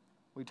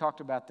 we talked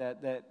about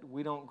that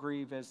we don't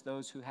grieve as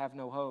those who have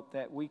no hope,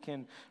 that we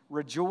can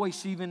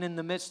rejoice even in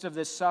the midst of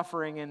this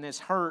suffering and this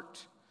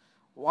hurt.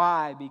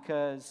 Why?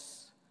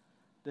 Because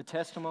the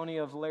testimony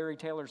of Larry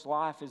Taylor's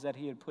life is that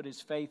he had put his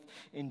faith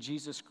in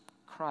Jesus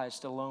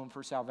Christ alone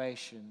for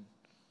salvation.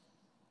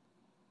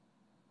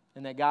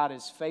 And that God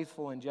is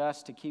faithful and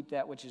just to keep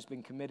that which has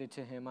been committed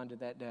to him unto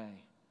that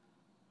day.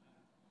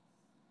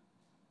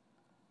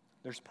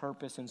 There's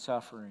purpose in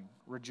suffering.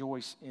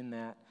 Rejoice in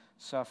that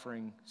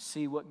suffering.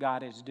 See what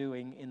God is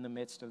doing in the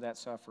midst of that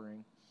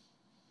suffering.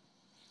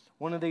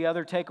 One of the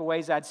other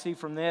takeaways I'd see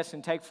from this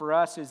and take for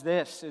us is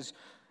this,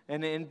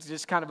 and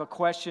just kind of a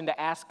question to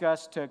ask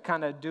us to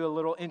kind of do a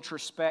little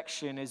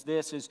introspection is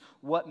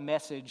what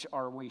message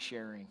are we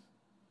sharing?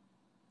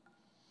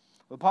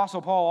 The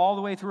Apostle Paul, all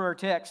the way through our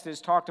text,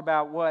 has talked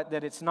about what?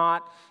 That it's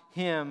not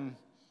him.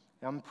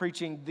 I'm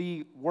preaching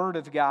the Word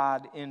of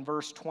God in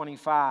verse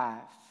 25.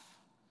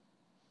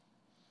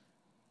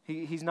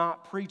 He's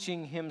not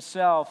preaching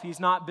himself. He's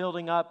not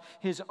building up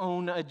his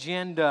own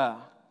agenda.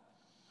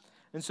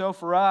 And so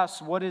for us,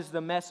 what is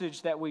the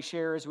message that we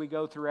share as we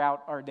go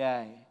throughout our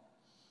day?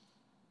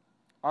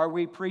 Are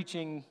we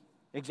preaching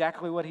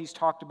exactly what he's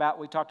talked about?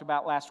 We talked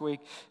about last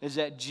week is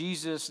that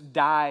Jesus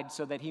died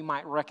so that he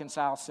might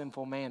reconcile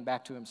sinful man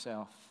back to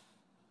himself.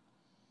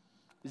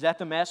 Is that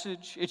the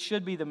message? It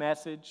should be the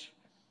message.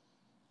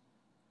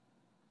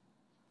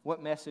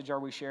 What message are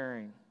we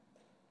sharing?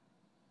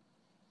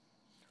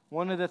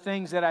 One of the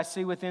things that I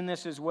see within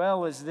this as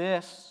well is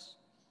this,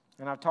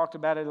 and I've talked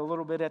about it a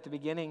little bit at the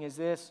beginning, is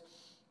this.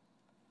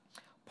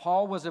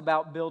 Paul was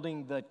about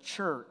building the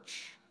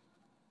church.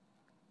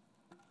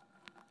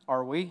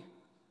 Are we?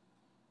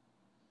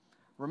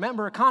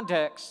 Remember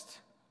context.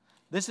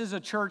 This is a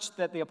church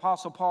that the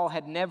Apostle Paul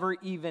had never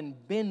even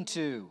been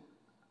to.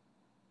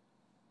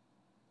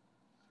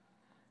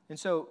 And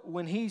so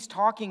when he's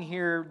talking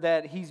here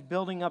that he's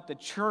building up the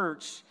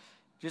church,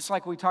 just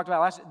like we talked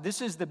about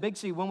this is the big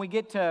C. When we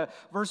get to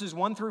verses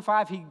 1 through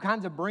 5, he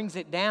kind of brings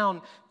it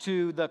down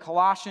to the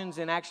Colossians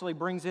and actually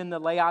brings in the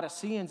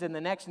Laodiceans in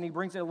the next, and he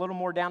brings it a little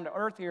more down to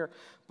earth here.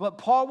 But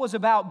Paul was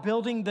about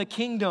building the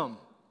kingdom.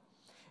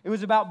 It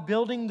was about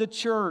building the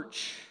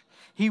church.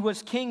 He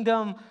was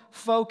kingdom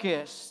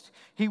focused.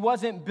 He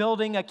wasn't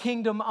building a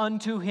kingdom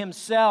unto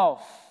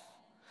himself.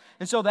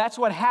 And so that's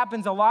what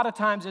happens a lot of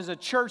times as a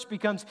church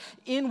becomes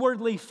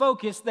inwardly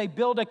focused. They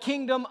build a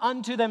kingdom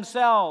unto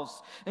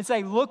themselves and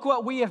say, look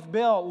what we have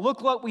built.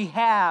 Look what we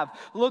have.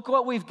 Look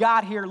what we've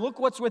got here. Look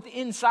what's within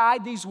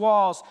inside these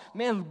walls.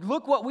 Man,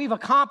 look what we've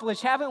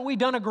accomplished. Haven't we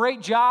done a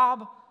great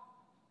job?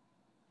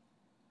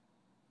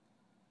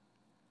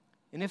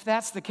 And if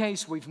that's the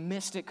case, we've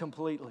missed it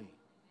completely.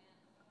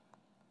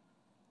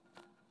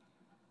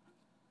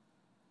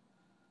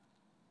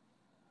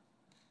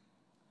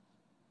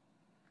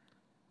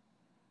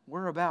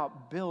 We're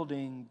about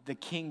building the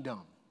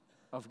kingdom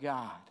of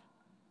God.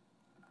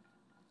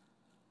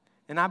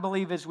 And I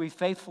believe as we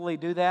faithfully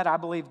do that, I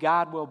believe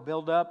God will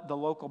build up the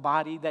local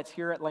body that's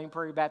here at Lane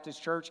Prairie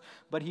Baptist Church,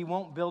 but He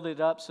won't build it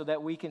up so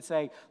that we can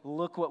say,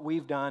 look what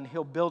we've done.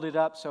 He'll build it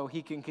up so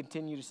He can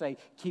continue to say,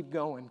 keep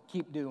going,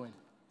 keep doing.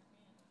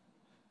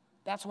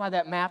 That's why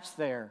that map's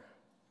there.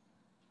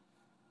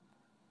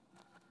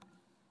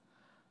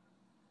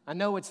 I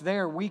know it's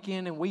there week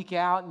in and week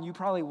out, and you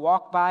probably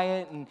walk by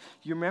it, and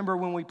you remember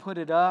when we put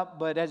it up,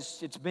 but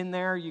as it's been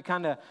there, you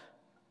kind of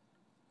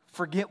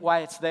forget why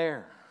it's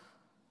there.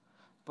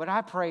 But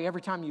I pray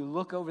every time you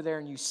look over there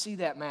and you see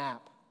that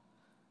map,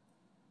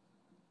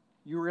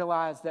 you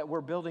realize that we're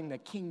building the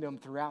kingdom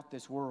throughout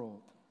this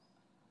world.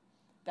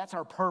 That's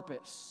our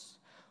purpose.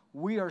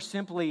 We are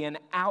simply an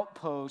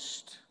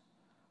outpost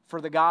for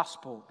the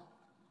gospel,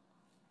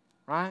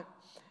 right?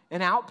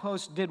 An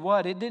outpost did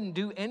what? It didn't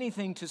do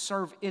anything to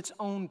serve its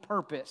own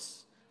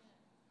purpose.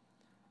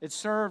 It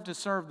served to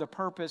serve the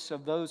purpose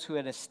of those who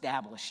had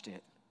established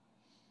it.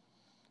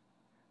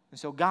 And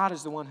so God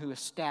is the one who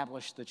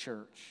established the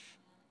church.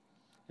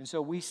 And so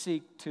we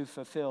seek to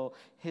fulfill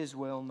His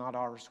will, not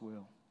ours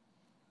will.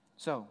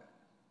 So,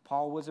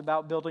 Paul was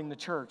about building the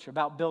church,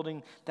 about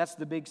building, that's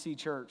the Big C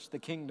church, the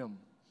kingdom,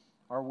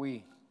 are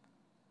we.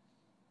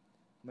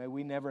 May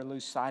we never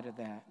lose sight of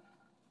that.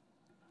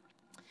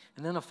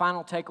 And then a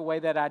final takeaway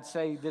that I'd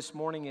say this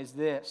morning is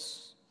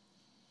this.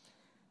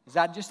 Is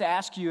I'd just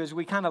ask you, as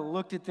we kind of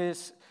looked at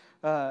this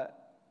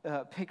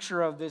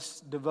picture of this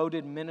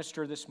devoted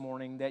minister this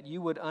morning, that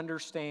you would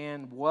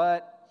understand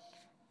what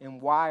and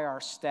why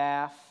our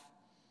staff,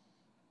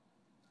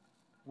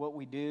 what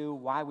we do,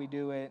 why we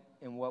do it,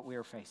 and what we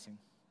are facing.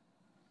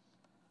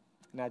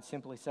 And I'd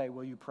simply say,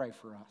 will you pray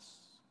for us?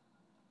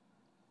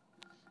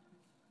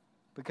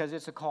 Because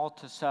it's a call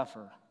to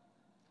suffer.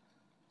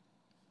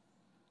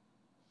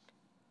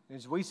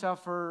 As we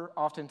suffer,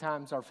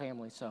 oftentimes our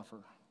families suffer.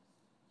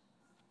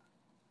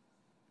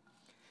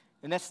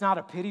 And that's not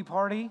a pity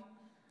party.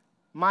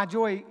 My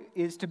joy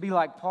is to be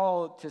like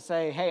Paul, to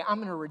say, hey, I'm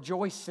going to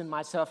rejoice in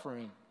my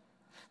suffering.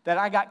 That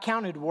I got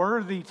counted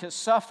worthy to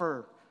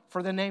suffer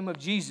for the name of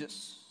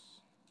Jesus.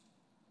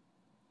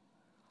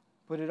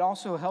 But it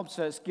also helps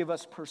us, give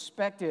us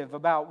perspective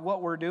about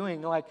what we're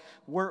doing. Like,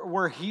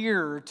 we're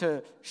here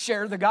to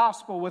share the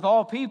gospel with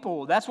all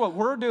people. That's what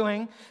we're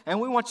doing,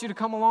 and we want you to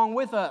come along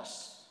with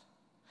us.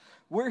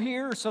 We're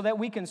here so that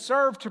we can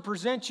serve to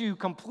present you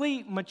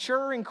complete,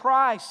 mature in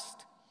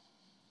Christ.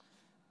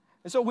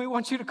 And so we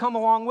want you to come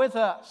along with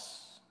us.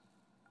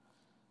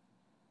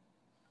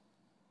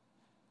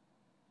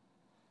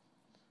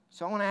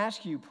 So I want to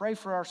ask you, pray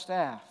for our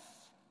staff.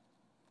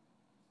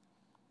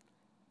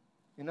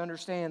 And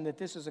understand that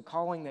this is a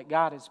calling that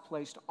God has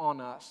placed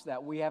on us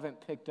that we haven't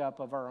picked up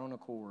of our own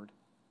accord.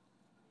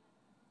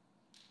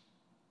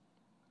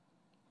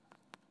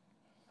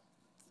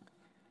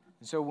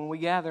 And so when we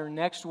gather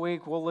next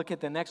week, we'll look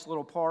at the next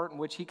little part in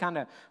which he kind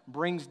of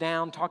brings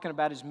down, talking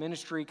about his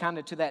ministry, kind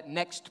of to that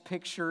next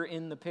picture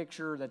in the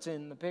picture that's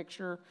in the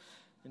picture,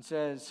 and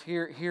says,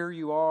 here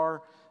you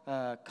are,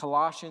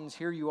 Colossians,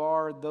 here you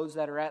are, those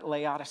that are at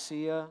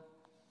Laodicea.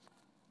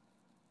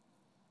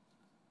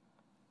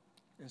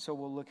 And so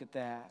we'll look at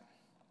that.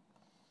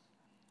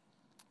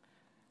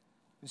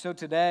 And so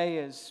today,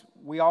 as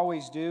we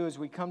always do, as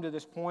we come to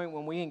this point,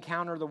 when we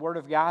encounter the Word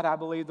of God, I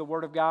believe the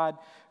Word of God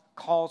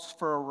calls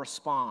for a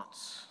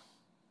response,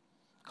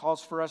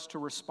 calls for us to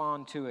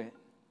respond to it.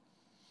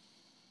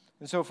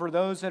 And so for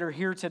those that are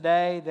here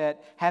today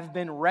that have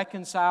been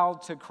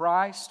reconciled to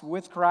Christ,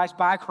 with Christ,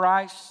 by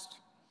Christ,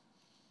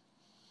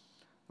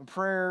 a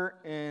prayer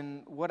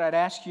and what I'd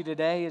ask you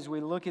today as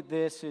we look at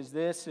this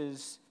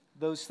is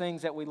those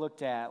things that we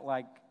looked at,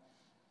 like,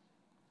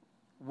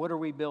 what are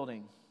we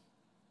building?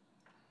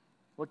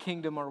 What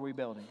kingdom are we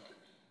building?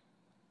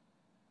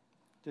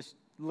 This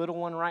little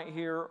one right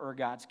here or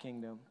God's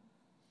kingdom?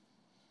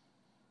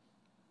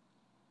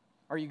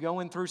 Are you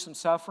going through some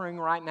suffering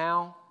right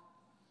now?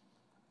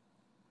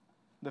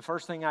 The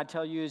first thing I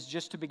tell you is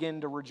just to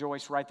begin to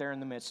rejoice right there in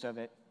the midst of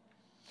it.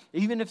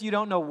 Even if you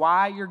don't know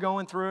why you're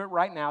going through it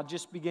right now,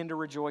 just begin to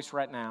rejoice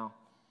right now.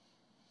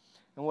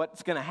 And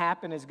what's going to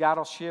happen is God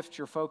will shift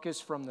your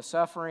focus from the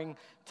suffering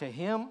to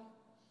Him,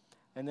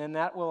 and then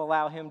that will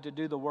allow Him to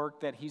do the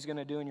work that He's going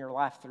to do in your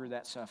life through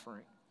that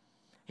suffering.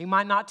 He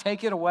might not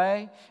take it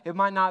away. It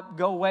might not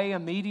go away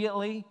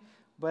immediately,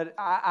 but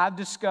I've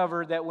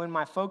discovered that when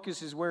my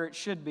focus is where it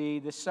should be,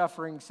 the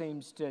suffering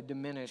seems to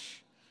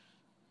diminish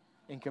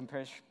in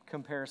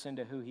comparison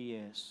to who He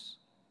is.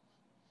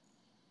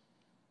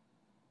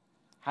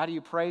 How do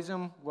you praise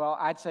Him? Well,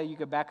 I'd say you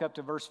could back up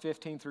to verse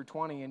 15 through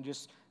 20 and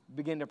just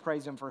begin to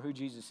praise Him for who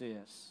Jesus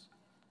is.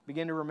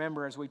 Begin to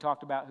remember as we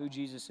talked about who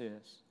Jesus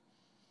is.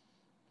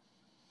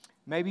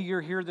 Maybe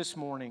you're here this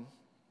morning,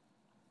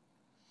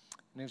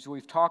 and as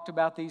we've talked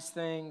about these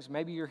things,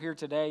 maybe you're here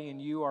today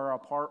and you are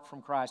apart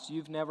from Christ.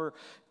 You've never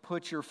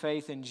put your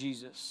faith in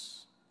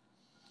Jesus.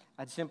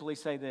 I'd simply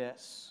say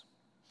this.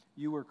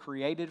 You were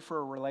created for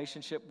a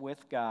relationship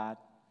with God,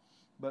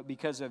 but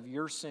because of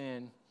your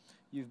sin,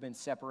 you've been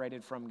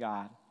separated from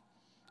God.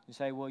 You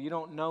say, well, you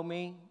don't know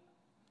me.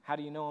 How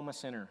do you know I'm a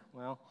sinner?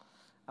 Well,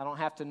 I don't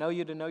have to know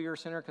you to know you're a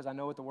sinner because I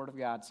know what the Word of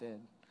God said.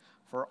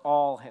 For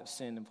all have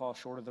sinned and fall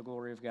short of the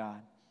glory of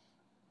God.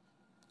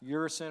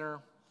 You're a sinner,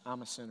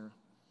 I'm a sinner.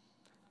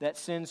 That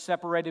sin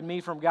separated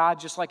me from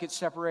God just like it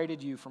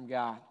separated you from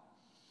God.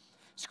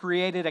 It's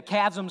created a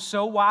chasm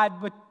so wide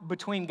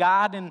between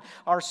God and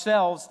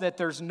ourselves that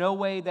there's no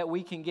way that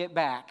we can get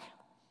back.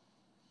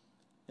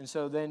 And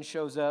so then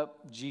shows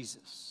up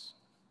Jesus,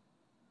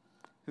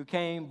 who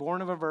came,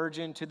 born of a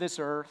virgin, to this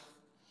earth,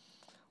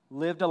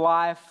 lived a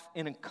life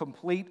in a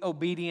complete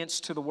obedience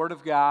to the Word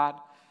of God,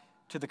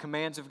 to the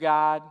commands of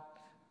God,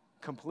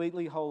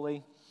 completely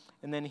holy,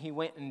 and then he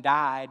went and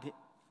died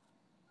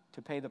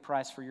to pay the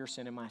price for your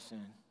sin and my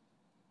sin.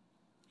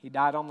 He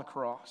died on the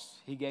cross.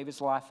 He gave his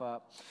life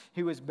up.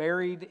 He was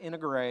buried in a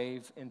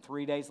grave, and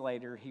 3 days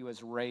later, he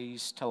was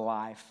raised to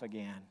life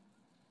again.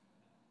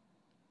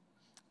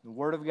 The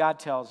Word of God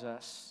tells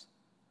us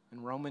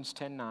in Romans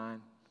 10:9,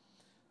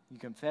 you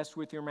confess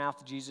with your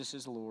mouth Jesus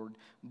is Lord,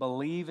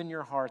 believe in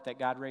your heart that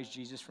God raised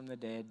Jesus from the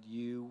dead,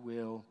 you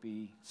will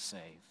be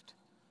saved.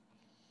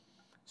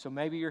 So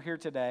maybe you're here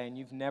today and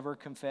you've never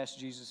confessed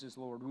Jesus as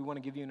Lord. We want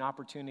to give you an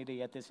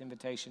opportunity at this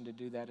invitation to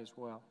do that as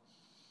well.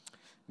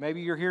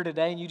 Maybe you're here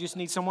today and you just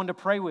need someone to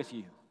pray with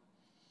you.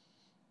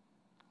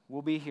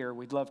 We'll be here.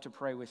 We'd love to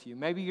pray with you.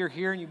 Maybe you're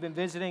here and you've been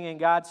visiting and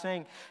God's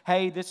saying,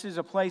 hey, this is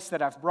a place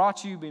that I've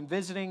brought you, been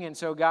visiting, and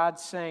so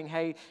God's saying,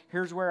 hey,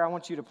 here's where I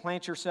want you to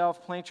plant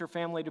yourself, plant your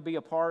family to be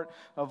a part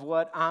of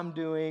what I'm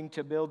doing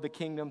to build the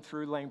kingdom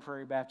through Lane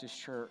Prairie Baptist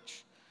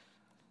Church.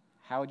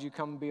 How would you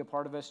come and be a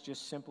part of us?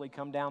 Just simply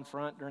come down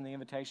front during the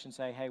invitation and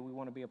say, hey, we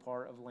want to be a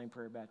part of Lane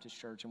Prairie Baptist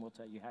Church, and we'll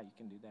tell you how you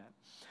can do that.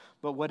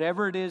 But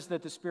whatever it is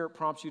that the Spirit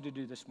prompts you to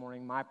do this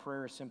morning, my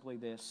prayer is simply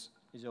this,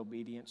 is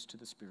obedience to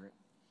the Spirit.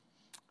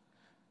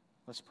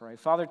 Let's pray.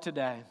 Father,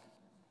 today,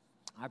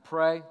 I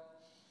pray,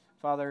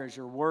 Father, as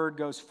your word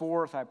goes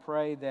forth, I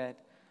pray that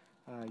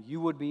you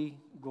would be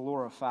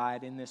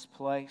glorified in this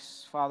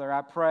place. Father,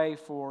 I pray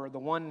for the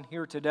one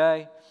here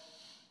today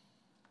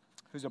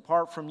who's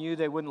apart from you.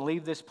 They wouldn't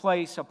leave this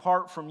place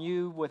apart from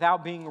you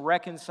without being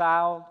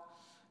reconciled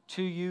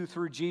to you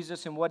through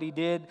Jesus and what he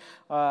did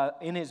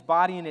in his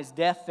body and his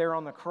death there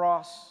on the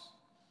cross.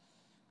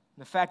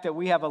 And the fact that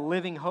we have a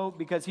living hope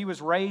because he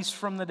was raised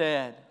from the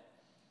dead.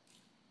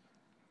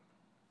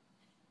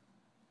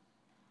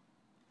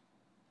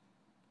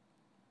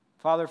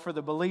 Father, for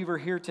the believer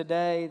here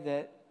today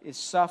that is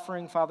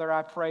suffering, Father,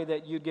 I pray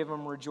that you'd give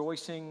them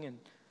rejoicing and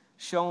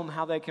show them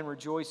how they can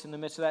rejoice in the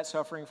midst of that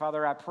suffering.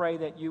 Father, I pray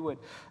that you would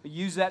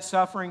use that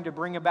suffering to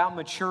bring about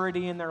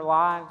maturity in their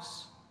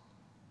lives.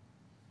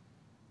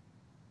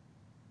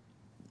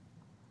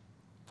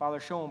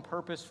 Father, show them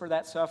purpose for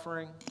that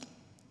suffering.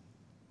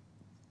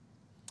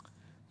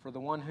 For the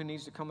one who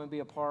needs to come and be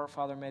a part,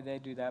 Father, may they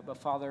do that. But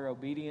Father,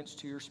 obedience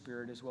to your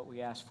Spirit is what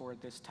we ask for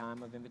at this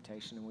time of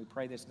invitation. And we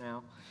pray this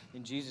now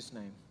in Jesus'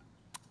 name.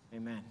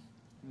 Amen.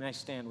 You may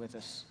stand with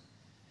us.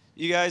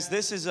 You guys,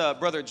 this is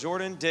Brother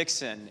Jordan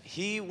Dixon.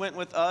 He went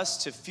with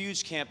us to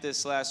Fuge Camp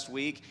this last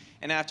week.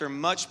 And after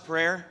much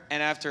prayer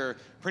and after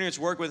pretty much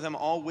work with him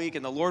all week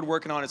and the Lord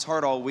working on his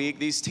heart all week,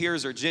 these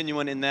tears are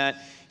genuine in that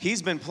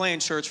he's been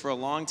playing church for a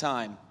long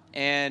time.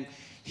 And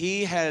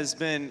he has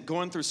been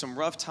going through some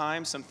rough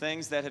times, some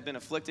things that have been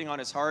afflicting on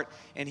his heart,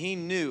 and he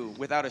knew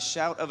without a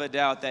shout of a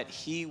doubt that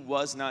he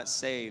was not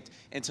saved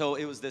until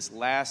it was this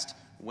last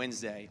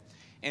Wednesday.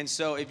 And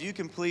so if you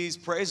can please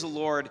praise the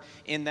Lord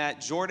in that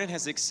Jordan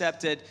has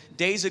accepted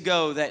days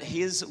ago that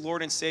his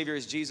Lord and Savior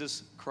is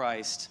Jesus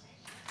Christ.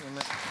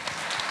 Amen.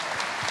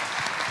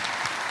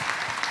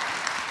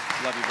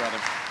 Love you, brother.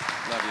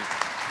 Love you.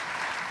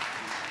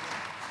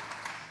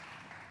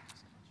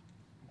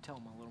 Tell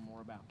them a little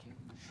more about camp.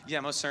 Yeah,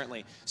 most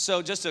certainly.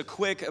 So just a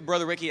quick,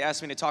 Brother Ricky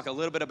asked me to talk a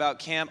little bit about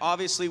camp.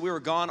 Obviously, we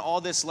were gone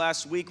all this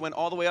last week, went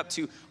all the way up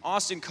to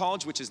Austin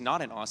College, which is not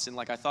in Austin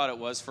like I thought it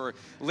was, for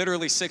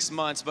literally 6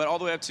 months, but all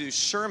the way up to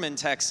Sherman,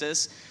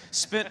 Texas.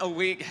 Spent a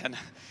week, and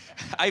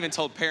I even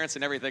told parents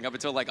and everything up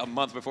until like a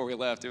month before we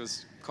left. It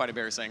was quite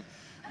embarrassing.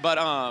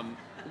 But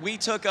we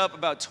took up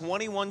about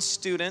 21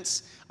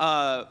 students,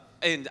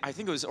 and I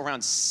think it was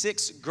around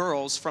 6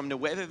 girls from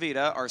Nueva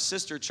Vida, our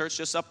sister church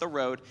just up the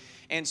road,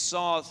 and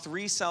saw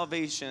 3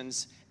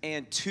 salvations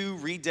and 2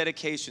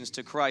 rededications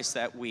to Christ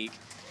that week.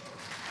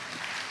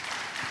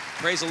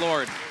 Praise the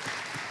Lord.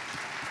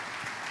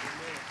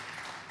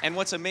 And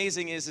what's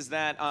amazing is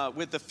that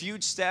with the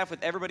Fuge staff,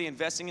 with everybody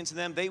investing into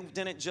them, they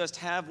didn't just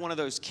have one of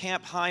those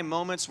camp high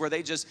moments where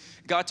they just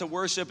got to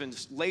worship and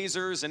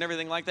lasers and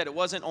everything like that. It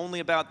wasn't only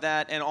about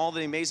that and all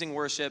the amazing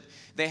worship.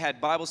 They had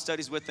Bible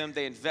studies with them.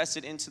 They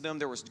invested into them.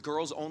 There was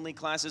girls-only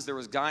classes. There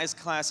was guys'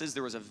 classes.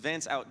 There was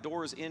events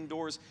outdoors,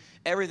 indoors,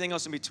 everything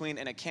else in between,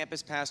 and a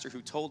campus pastor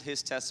who told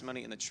his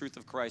testimony and the truth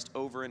of Christ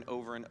over and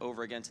over and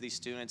over again to these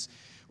students,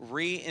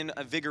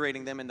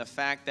 reinvigorating them in the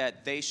fact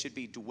that they should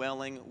be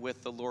dwelling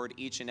with the Lord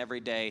each each and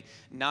every day,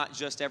 not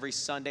just every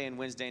Sunday and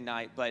Wednesday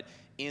night, but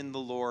in the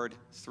Lord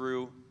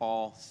through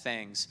all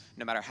things.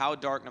 No matter how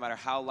dark, no matter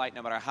how light,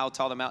 no matter how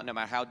tall the mountain, no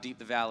matter how deep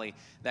the valley,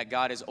 that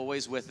God is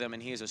always with them,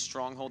 and he is a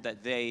stronghold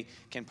that they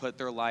can put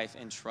their life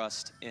and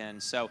trust in.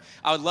 So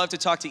I would love to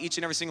talk to each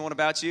and every single one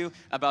about you,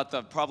 about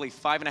the probably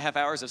 5.5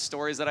 hours of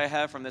stories that I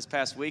have from this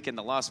past week and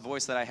the lost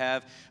voice that I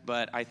have,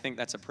 but I think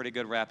that's a pretty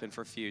good wrap-in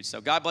for Fuge.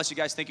 So God bless you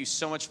guys. Thank you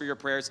so much for your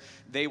prayers.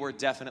 They were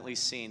definitely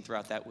seen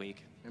throughout that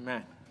week.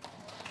 Amen.